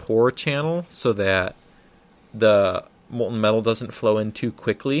design your pour channel so that the molten metal doesn't flow in too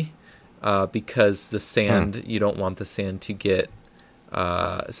quickly, because the sand, you don't want the sand to get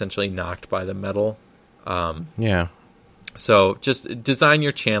essentially knocked by the metal. Yeah. So just design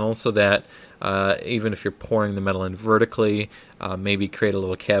your channel so that even if you're pouring the metal in vertically, maybe create a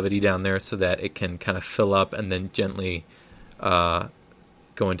little cavity down there so that it can kind of fill up and then gently go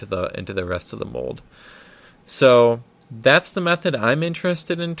into the rest of the mold. So that's the method I'm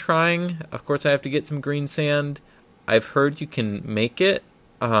interested in trying. Of course, I have to get some green sand. I've heard you can make it,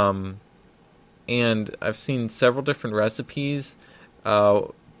 and I've seen several different recipes,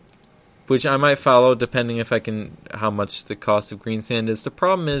 which I might follow depending if I can, how much the cost of green sand is. The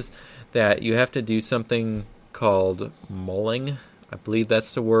problem is that you have to do something called mulling. I believe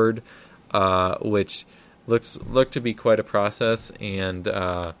that's the word, which look to be quite a process, and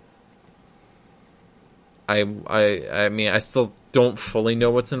I mean, I still don't fully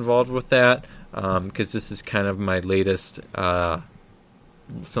know what's involved with that, because this is kind of my latest, some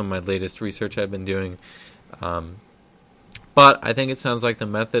of my latest research I've been doing. But I think it sounds like the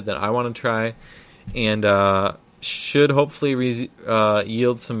method that I want to try, and should hopefully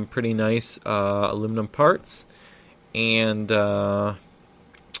yield some pretty nice aluminum parts. And yeah,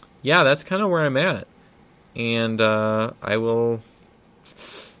 that's kind of where I'm at. And I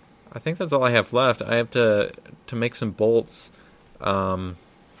think that's all I have left. I have to make some bolts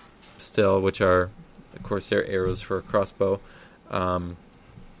still, which are, of course, they're arrows for a crossbow.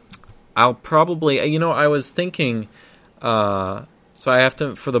 I'll probably, I was thinking, so I have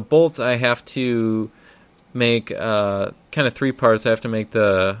to, for the bolts, I have to make kind of three parts. I have to make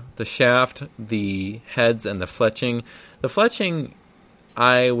the shaft, the heads, and the fletching. The fletching,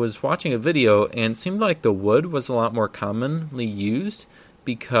 I was watching a video, and it seemed like the wood was a lot more commonly used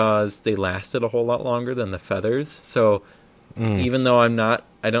because they lasted a whole lot longer than the feathers. So even though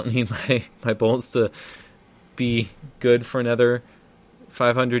I don't need my bolts to be good for another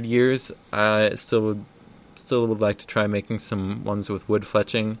 500 years, I still would like to try making some ones with wood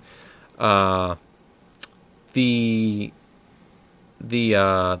fletching. The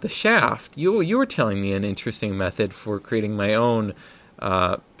shaft, you were telling me an interesting method for creating my own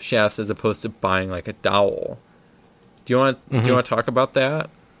shafts as opposed to buying like a dowel. Do you want to talk about that?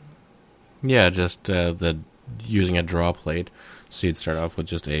 Yeah, just using a draw plate. So you'd start off with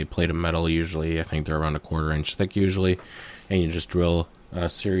just a plate of metal. Usually, I think they're around a 1/4 inch thick. Usually, and you just drill a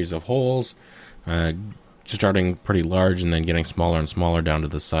series of holes, starting pretty large and then getting smaller and smaller down to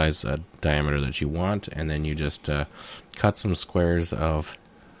the size diameter that you want. And then you just cut some squares of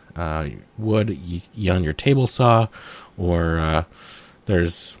wood on your table saw, or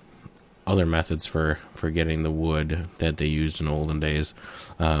there's other methods for getting the wood that they used in olden days.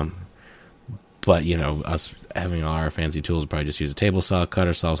 But, us having all our fancy tools, probably just use a table saw, cut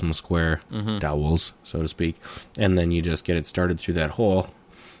ourselves some square dowels, so to speak, and then you just get it started through that hole,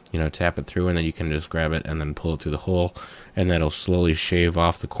 tap it through, and then you can just grab it and then pull it through the hole, and that'll slowly shave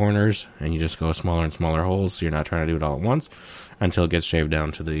off the corners, and you just go smaller and smaller holes, so you're not trying to do it all at once, until it gets shaved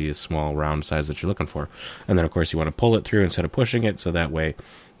down to the small round size that you're looking for. And then, of course, you want to pull it through instead of pushing it, so that way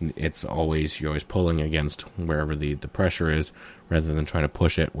you're always pulling against wherever the pressure is, rather than trying to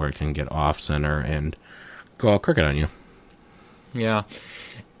push it where it can get off center and go all crooked on you. Yeah.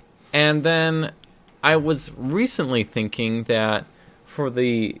 And then I was recently thinking that for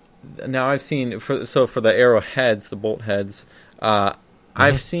the arrow heads, the bolt heads,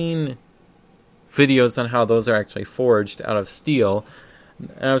 I've seen videos on how those are actually forged out of steel.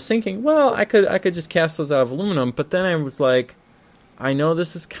 And I was thinking, well, I could just cast those out of aluminum, but then I was like, I know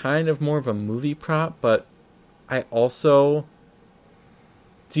this is kind of more of a movie prop, but I also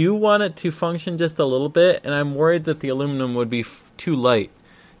do want it to function just a little bit, and I'm worried that the aluminum would be too light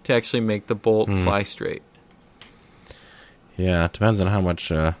to actually make the bolt fly straight. Yeah, it depends on how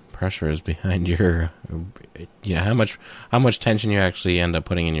much pressure is behind your... how much tension you actually end up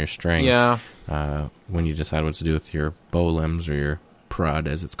putting in your string. Yeah. When you decide what to do with your bow limbs, or your prod,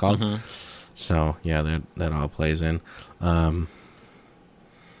 as it's called. So, yeah, that all plays in.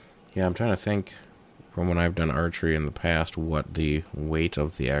 Yeah, I'm trying to think, from when I've done archery in the past, what the weight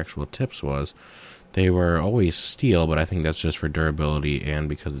of the actual tips was. They were always steel, but I think that's just for durability and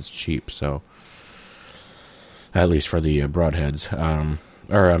because it's cheap, so... At least for the broadheads.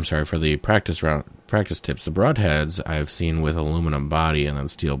 For the practice tips. The broadheads I've seen with aluminum body and then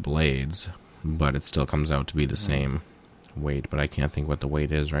steel blades, but it still comes out to be the same weight, but I can't think what the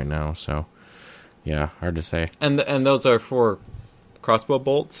weight is right now, so... Yeah, hard to say. And those are for crossbow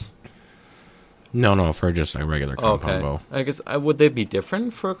bolts? No, for just a regular compound bow. I guess, would they be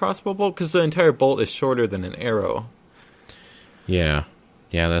different for a crossbow bolt? Because the entire bolt is shorter than an arrow. Yeah,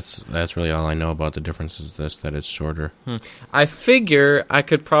 that's really all I know about the difference is that it's shorter. I figure I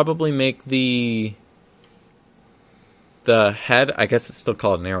could probably make the the head, I guess it's still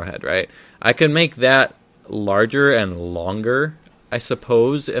called an arrowhead, right? I could make that larger and longer, I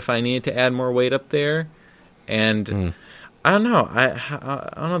suppose, if I needed to add more weight up there. And I don't know.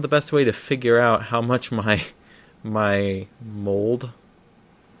 I don't know the best way to figure out how much my mold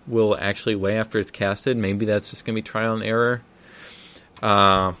will actually weigh after it's casted. Maybe that's just going to be trial and error.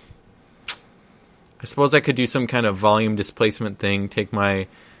 I suppose I could do some kind of volume displacement thing, take my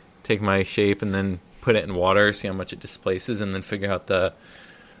shape and then put it in water, see how much it displaces, and then figure out the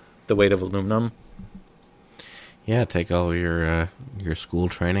weight of aluminum. Yeah, take all your school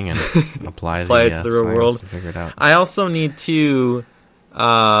training and apply it to the real world. And figure it out. I also need to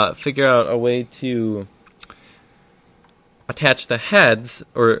figure out a way to attach the heads,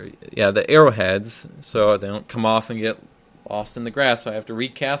 the arrowheads, so they don't come off and get lost in the grass. So I have to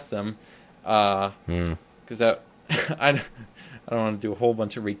recast them, because that I don't want to do a whole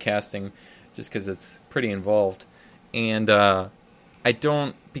bunch of recasting, just because it's pretty involved, and I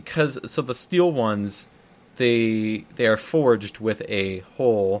don't, because so the steel ones, they are forged with a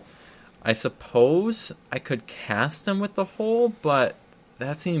hole. I suppose I could cast them with the hole, but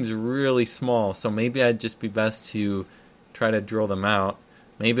that seems really small. So maybe I'd just be best to try to drill them out.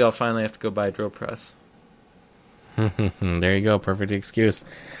 Maybe I'll finally have to go buy a drill press. There you go, perfect excuse.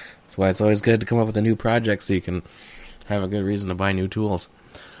 That's why it's always good to come up with a new project so you can have a good reason to buy new tools.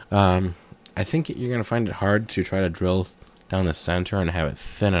 I think you're going to find it hard to try to drill down the center and have it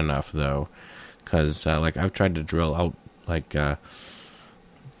thin enough, though, because I've tried to drill out a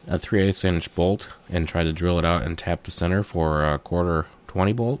 3/8 inch bolt and try to drill it out and tap the center for a 1/4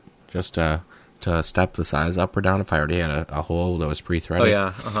 20 bolt, just to step the size up or down if I already had a hole that was pre-threaded. Oh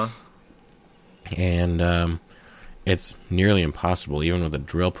yeah, And it's nearly impossible, even with a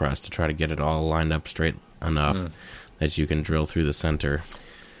drill press, to try to get it all lined up straight enough that you can drill through the center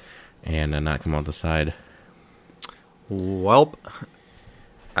and not come out the side. Welp,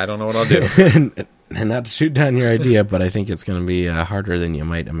 I don't know what I'll do. And not to shoot down your idea, but I think it's going to be harder than you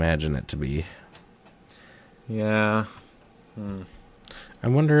might imagine it to be. Yeah. I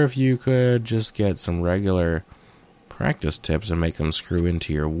wonder if you could just get some regular practice tips and make them screw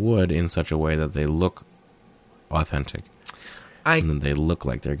into your wood in such a way that they look authentic. And then they look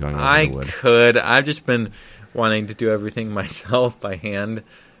like they're going over the wood. I could. I've just been wanting to do everything myself by hand.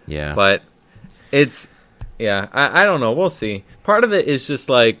 Yeah. But it's... Yeah, I don't know. We'll see. Part of it is just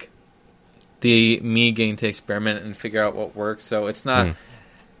like me getting to experiment and figure out what works. So it's not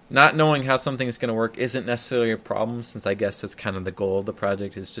knowing how something is going to work isn't necessarily a problem, since I guess that's kind of the goal of the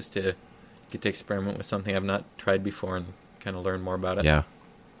project, is just to get to experiment with something I've not tried before and kind of learn more about it. Yeah.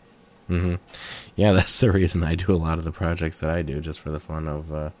 Yeah, that's the reason I do a lot of the projects that I do, just for the fun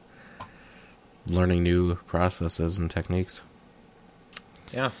of learning new processes and techniques.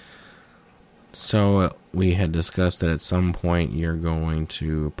 Yeah. So we had discussed that at some point you're going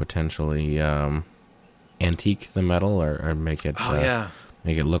to potentially antique the metal or make it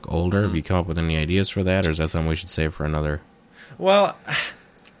make it look older. Have you come up with any ideas for that, or is that something we should save for another? Well,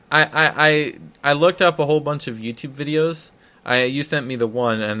 I looked up a whole bunch of YouTube videos. You sent me the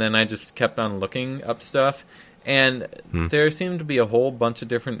one, and then I just kept on looking up stuff, and there seemed to be a whole bunch of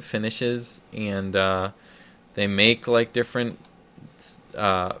different finishes, and they make like different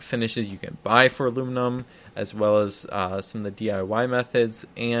finishes you can buy for aluminum, as well as some of the DIY methods.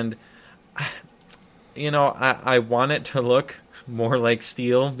 And I want it to look more like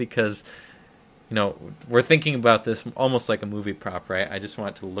steel, because we're thinking about this almost like a movie prop, right? I just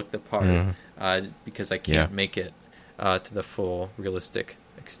want it to look the part, because I can't make it to the full realistic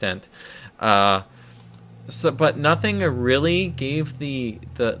extent. But nothing really gave the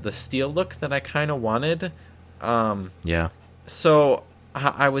steel look that I kind of wanted. So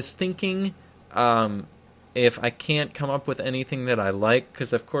I was thinking, if I can't come up with anything that I like,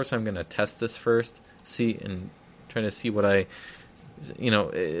 because of course I'm going to test this first, and try to see what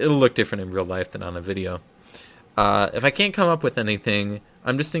it'll look different in real life than on a video. If I can't come up with anything,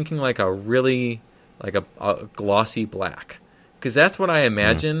 I'm just thinking like a really, like a glossy black, because that's what I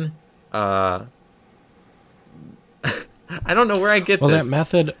imagine. I don't know where I get this.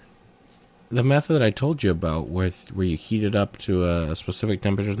 The method that I told you about, where you heat it up to a specific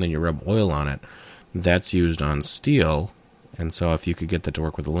temperature and then you rub oil on it, that's used on steel. And so if you could get that to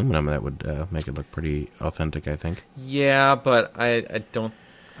work with aluminum, that would make it look pretty authentic, I think. Yeah, but I don't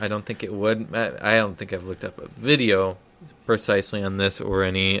think it would. I don't think I've looked up a video precisely on this or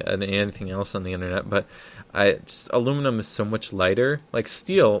anything else on the internet. But aluminum is so much lighter. Like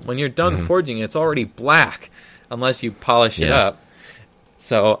steel, when you're done forging, it's already black unless you polish it up.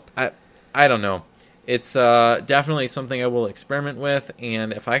 So I don't know. It's definitely something I will experiment with,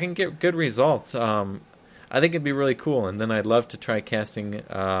 and if I can get good results, I think it'd be really cool. And then I'd love to try casting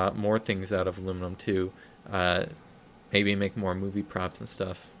more things out of aluminum too. Maybe make more movie props and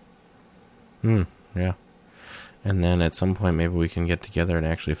stuff. Yeah. And then at some point, maybe we can get together and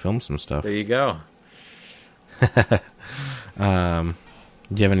actually film some stuff. There you go. Do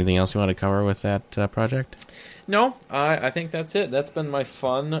you have anything else you want to cover with that project? No, I think that's it. That's been my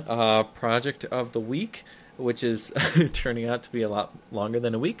fun project of the week, which is turning out to be a lot longer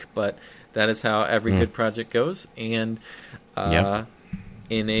than a week, but that is how every good project goes. And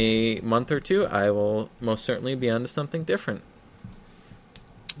in a month or two, I will most certainly be onto something different.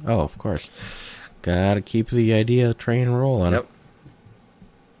 Oh, of course. Gotta keep the idea train rolling. Yep.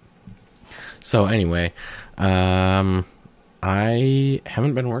 So anyway, I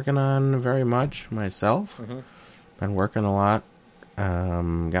haven't been working on very much myself. Been working a lot.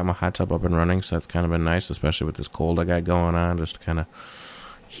 Got my hot tub up and running, so that's kind of been nice, especially with this cold I got going on, just to kind of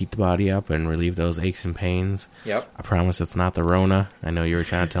heat the body up and relieve those aches and pains. Yep. I promise it's not the Rona. I know you were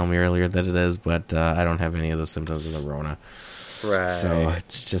trying to tell me earlier that it is, but I don't have any of the symptoms of the Rona. Right. So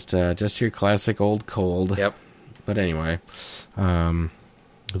it's just your classic old cold. Yep. But anyway, the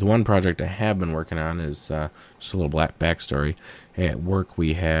one project I have been working on is just a little black backstory. At work,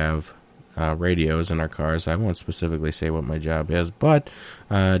 we have radios in our cars. I won't specifically say what my job is, but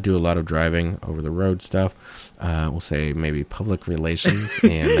do a lot of driving over the road stuff. We'll say maybe public relations,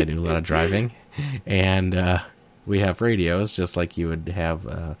 and I do a lot of driving. And we have radios, just like you would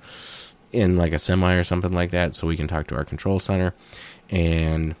have in like a semi or something like that, so we can talk to our control center.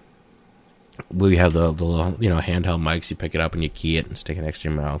 And we have the little, handheld mics. You pick it up and you key it and stick it next to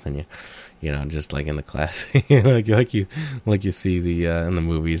your mouth, and just like in the class, like you see the in the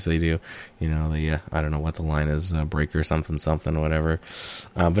movies they do. I don't know what the line is, breaker something whatever.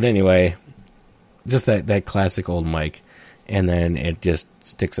 But anyway, just that classic old mic, and then it just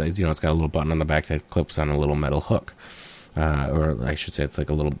sticks. It's got a little button on the back that clips on a little metal hook, or I should say it's like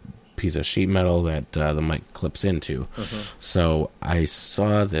a little piece of sheet metal that the mic clips into. So I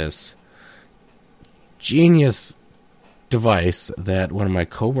saw this genius device that one of my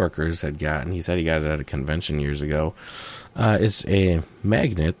coworkers had gotten. He said he got it at a convention years ago. It's a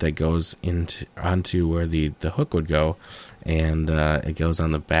magnet that goes onto where the hook would go, and it goes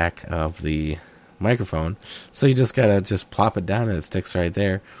on the back of the microphone. So you just gotta plop it down and it sticks right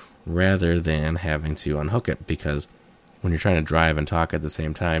there, rather than having to unhook it, because when you're trying to drive and talk at the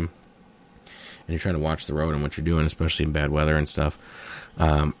same time, and you're trying to watch the road and what you're doing, especially in bad weather and stuff,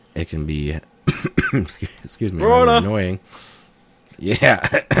 it can be excuse me, really annoying.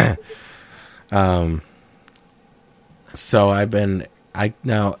 Yeah. So I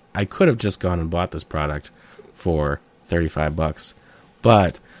could have just gone and bought this product for $35,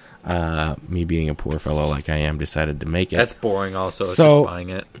 but me being a poor fellow like I am, decided to make it. That's boring also, so, just buying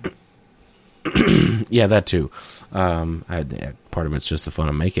it. Yeah, that too. Part of it's just the fun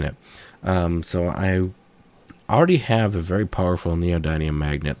of making it. So I already have a very powerful neodymium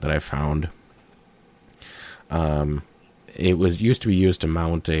magnet that I found. It used to be used to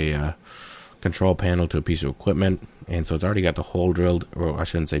mount a control panel to a piece of equipment, and so it's already got the hole drilled, or I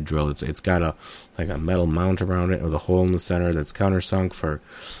shouldn't say drilled. It's got a metal mount around it with a hole in the center that's countersunk for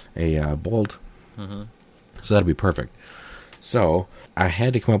a bolt. So that'd be perfect. So I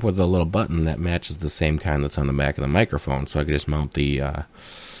had to come up with a little button that matches the same kind that's on the back of the microphone, so I could just mount the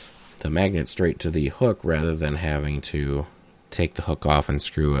magnet straight to the hook rather than having to take the hook off and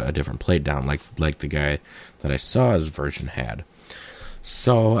screw a different plate down like the guy that I saw his version had.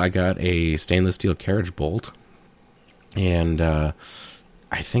 So I got a stainless steel carriage bolt, and I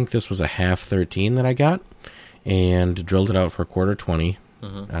think this was a half 13 that I got, and drilled it out for a quarter 20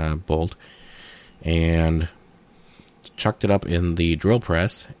 bolt, and chucked it up in the drill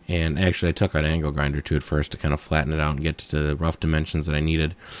press. And actually I took an angle grinder to it first to kind of flatten it out and get to the rough dimensions that I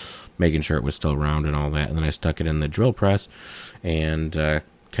needed, making sure it was still round and all that. And then I stuck it in the drill press and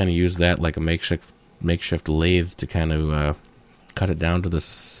kind of used that like a makeshift lathe to kind of cut it down to the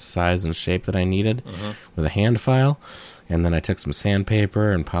size and shape that I needed with a hand file. And then I took some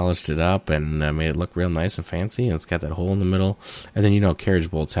sandpaper and polished it up and made it look real nice and fancy. And it's got that hole in the middle. And then, carriage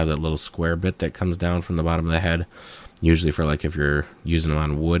bolts have that little square bit that comes down from the bottom of the head. Usually for if you're using them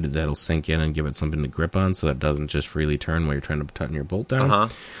on wood, that'll sink in and give it something to grip on so that it doesn't just freely turn while you're trying to tighten your bolt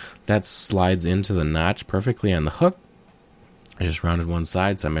down. That slides into the notch perfectly on the hook. I just rounded one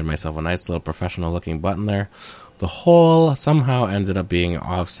side, so I made myself a nice little professional looking button there. The hole somehow ended up being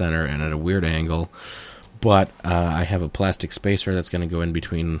off center and at a weird angle, but I have a plastic spacer that's going to go in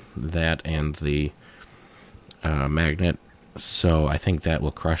between that and the magnet. So I think that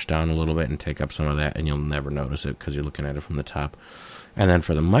will crush down a little bit and take up some of that, and you'll never notice it because you're looking at it from the top. And then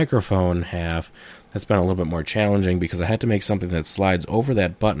for the microphone half, that's been a little bit more challenging because I had to make something that slides over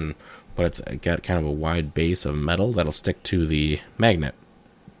that button, but it's got kind of a wide base of metal that'll stick to the magnet.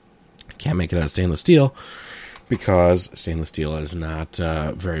 Can't make it out of stainless steel because stainless steel is not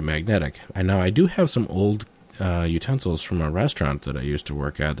very magnetic. I know I do have some old utensils from a restaurant that I used to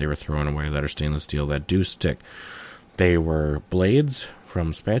work at. They were thrown away that are stainless steel that do stick. They were blades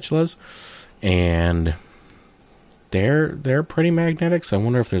from spatulas, and they're pretty magnetic, so I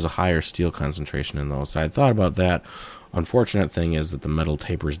wonder if there's a higher steel concentration in those. So I thought about that. Unfortunate thing is that the metal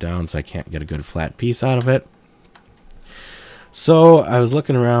tapers down, so I can't get a good flat piece out of it. So I was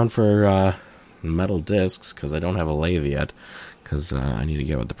looking around for metal discs, because I don't have a lathe yet, because I need to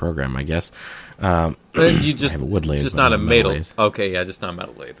get with the program, I guess. You just I have a wood lathe, just but not a metal. lathe. Okay, yeah, just not a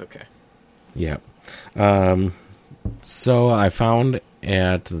metal lathe. Okay. Yeah. So I found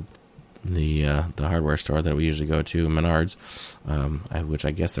at the hardware store that we usually go to, Menards, which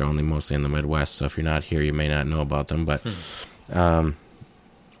I guess they're only mostly in the Midwest, so if you're not here, you may not know about them, but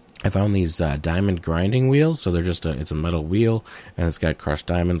I found these diamond grinding wheels. So they're just it's a metal wheel, and it's got crushed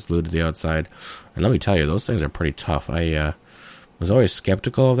diamonds glued to the outside. And let me tell you, those things are pretty tough. I was always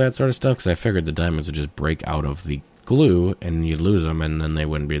skeptical of that sort of stuff because I figured the diamonds would just break out of the glue and you'd lose them, and then they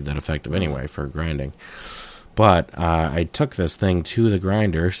wouldn't be that effective anyway for grinding. But I took this thing to the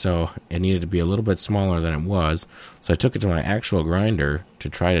grinder, so it needed to be a little bit smaller than it was. So I took it to my actual grinder to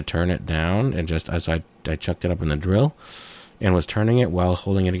try to turn it down, and just as I chucked it up in the drill and was turning it while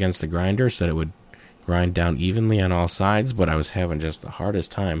holding it against the grinder so that it would grind down evenly on all sides. But I was having just the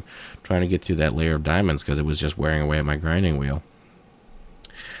hardest time trying to get through that layer of diamonds because it was just wearing away at my grinding wheel.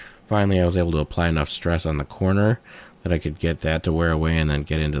 Finally, I was able to apply enough stress on the corner that I could get that to wear away and then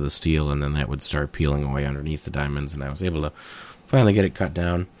get into the steel, and then that would start peeling away underneath the diamonds, and I was able to finally get it cut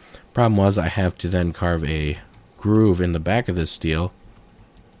down. Problem was I have to then carve a groove in the back of this steel.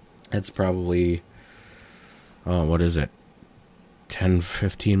 It's probably, what is it, 10,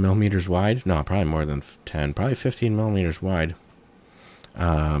 15 millimeters wide? No, probably more than 10, probably 15 millimeters wide.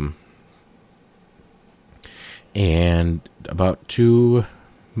 And about 2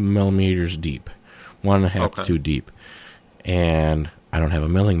 millimeters deep. 1.5 to 2 deep. And I don't have a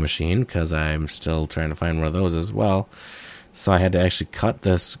milling machine because I'm still trying to find one of those as well. So I had to actually cut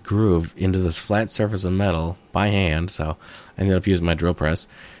this groove into this flat surface of metal by hand. So I ended up using my drill press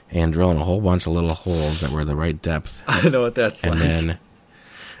and drilling a whole bunch of little holes that were the right depth. I know what that's like.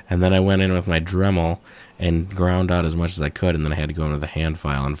 And then I went in with my Dremel and ground out as much as I could, and then I had to go into the hand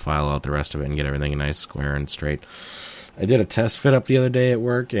file and file out the rest of it and get everything nice, square, and straight. I did a test fit up the other day at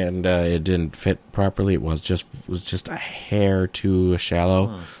work, and it didn't fit properly. It was just a hair too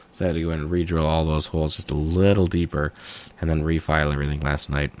shallow, so I had to go in and re-drill all those holes just a little deeper, and then refile everything last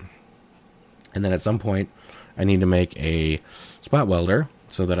night. And then at some point, I need to make a spot welder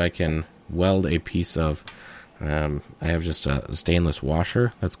so that I can weld a piece of. I have just a stainless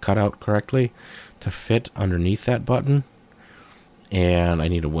washer that's cut out correctly to fit underneath that button, and I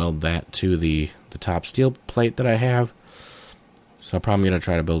need to weld that to the top steel plate that I have. So I'm probably going to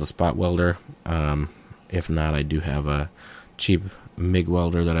try to build a spot welder. If not, I do have a cheap MIG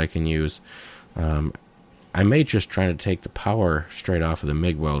welder that I can use. I may just try to take the power straight off of the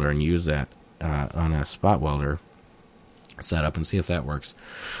MIG welder and use that on a spot welder setup and see if that works.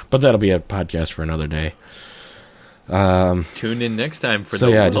 But that'll be a podcast for another day. Tune in next time for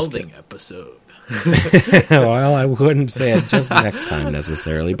the welding episode. Well, I wouldn't say it just next time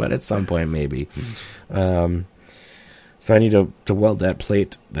necessarily, but at some point maybe. So I need to weld that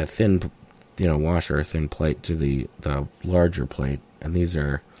plate, that thin, washer, thin plate to the larger plate, and these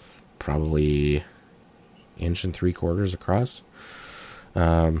are probably 1 3/4 inches across.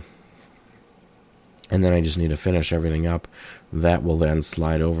 And then I just need to finish everything up. That will then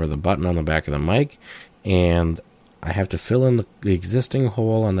slide over the button on the back of the mic, and I have to fill in the existing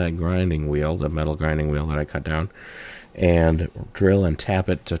hole on that grinding wheel, the metal grinding wheel that I cut down, and drill and tap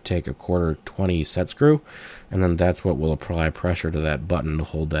it to take a 1/4 set screw, and then that's what will apply pressure to that button to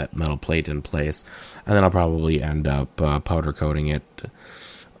hold that metal plate in place. And then I'll probably end up powder coating it.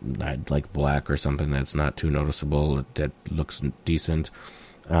 I'd like black or something that's not too noticeable, that looks decent,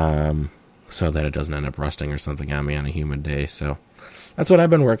 so that it doesn't end up rusting or something on me on a humid day. So that's what I've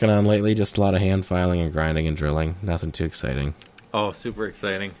been working on lately, just a lot of hand filing and grinding and drilling. Nothing too exciting. Oh, super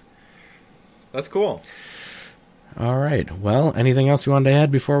exciting. That's cool. All right. Well, anything else you wanted to add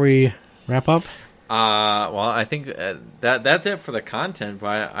before we wrap up? Well, I think that's it for the content,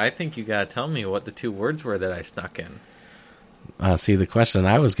 but I think you got to tell me what the 2 words were that I snuck in. See, the question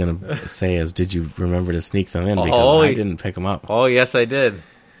I was going to say is, did you remember to sneak them in? Because I didn't pick them up. Oh, yes, I did.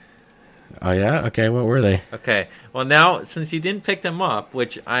 Oh, yeah? Okay, what were they? Okay. Well, now, since you didn't pick them up,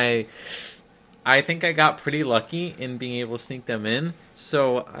 which I think I got pretty lucky in being able to sneak them in,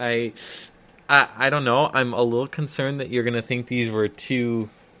 so I don't know. I'm a little concerned that you're going to think these were too...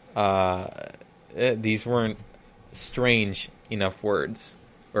 these weren't strange enough words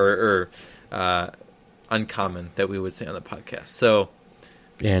or uncommon that we would say on the podcast. So...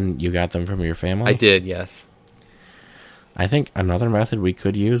 And you got them from your family? I did, yes. I think another method we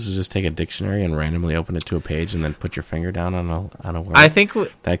could use is just take a dictionary and randomly open it to a page and then put your finger down on a word. I think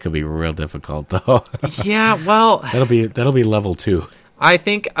that could be real difficult, though. Yeah, well, that'll be level 2. I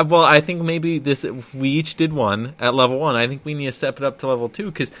think maybe this, if we each did one at level 1, I think we need to step it up to level 2,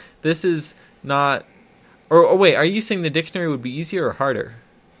 because this is not... Or wait, are you saying the dictionary would be easier or harder?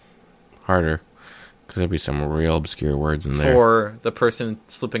 Harder, because there'd be some real obscure words in there. For the person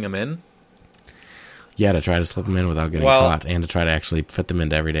slipping them in? Yeah, to try to slip them in without getting caught, and to try to actually fit them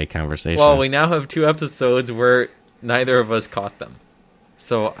into everyday conversation. Well, we now have 2 episodes where neither of us caught them.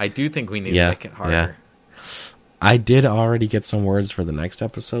 So I do think we need to make it harder. Yeah. I did already get some words for the next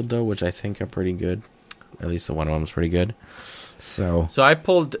episode, though, which I think are pretty good. At least the one of them is pretty good. So I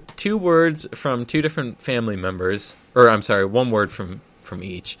pulled 2 words from 2 different family members, or I'm sorry, 1 word from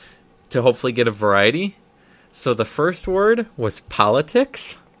each, to hopefully get a variety. So the first word was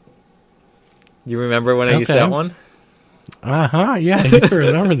politics. You remember when I used that one? Uh-huh, yeah, I do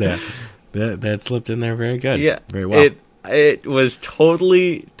remember that. That slipped in there very good. Yeah. Very well. It was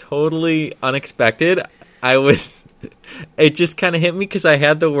totally unexpected. It just kind of hit me because I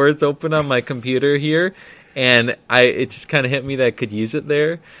had the words open on my computer here, and it just kind of hit me that I could use it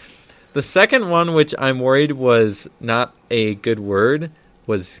there. The second one, which I'm worried was not a good word,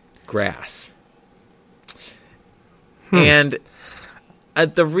 was grass. And...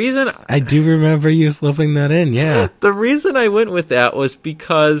 the reason... I do remember you slipping that in, yeah. The reason I went with that was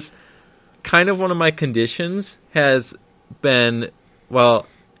because kind of one of my conditions has been, well,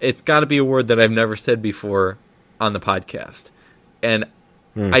 it's got to be a word that I've never said before on the podcast. And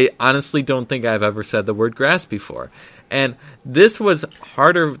I honestly don't think I've ever said the word grass before. And this was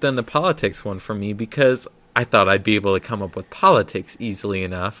harder than the politics one for me because I thought I'd be able to come up with politics easily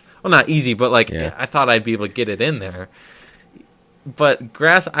enough. Well, not easy, but I thought I'd be able to get it in there. But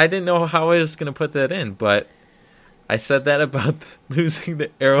grass, I didn't know how I was going to put that in, but I said that about losing the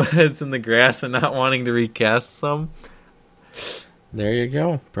arrowheads in the grass and not wanting to recast some. There you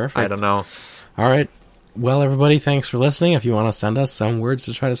go. Perfect. I don't know. All right. Well, everybody, thanks for listening. If you want to send us some words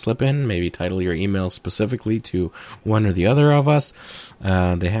to try to slip in, maybe title your email specifically to one or the other of us.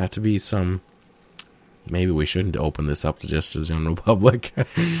 They have to be some... Maybe we shouldn't open this up to just the general public.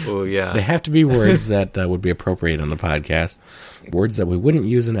 Oh, yeah. They have to be words that would be appropriate on the podcast. Words that we wouldn't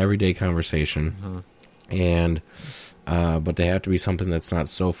use in everyday conversation. And but they have to be something that's not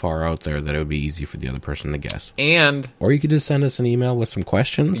so far out there that it would be easy for the other person to guess. Or you could just send us an email with some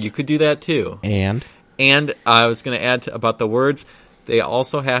questions. You could do that, too. And I was going to add about the words, they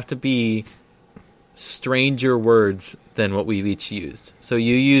also have to be stranger words than what we've each used. So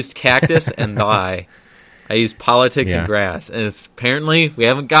you used cactus and thy. I used politics and grass, and apparently we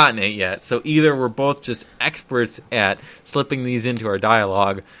haven't gotten it yet. So either we're both just experts at slipping these into our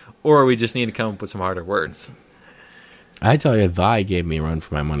dialogue, or we just need to come up with some harder words. I tell you, thy gave me a run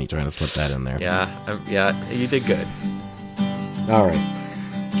for my money trying to slip that in there. Yeah, you did good. All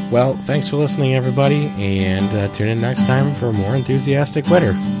right. Well, thanks for listening, everybody, and tune in next time for more Enthusiastic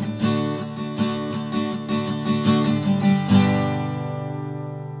Witter.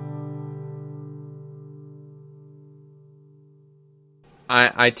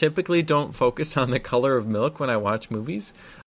 I typically don't focus on the color of milk when I watch movies,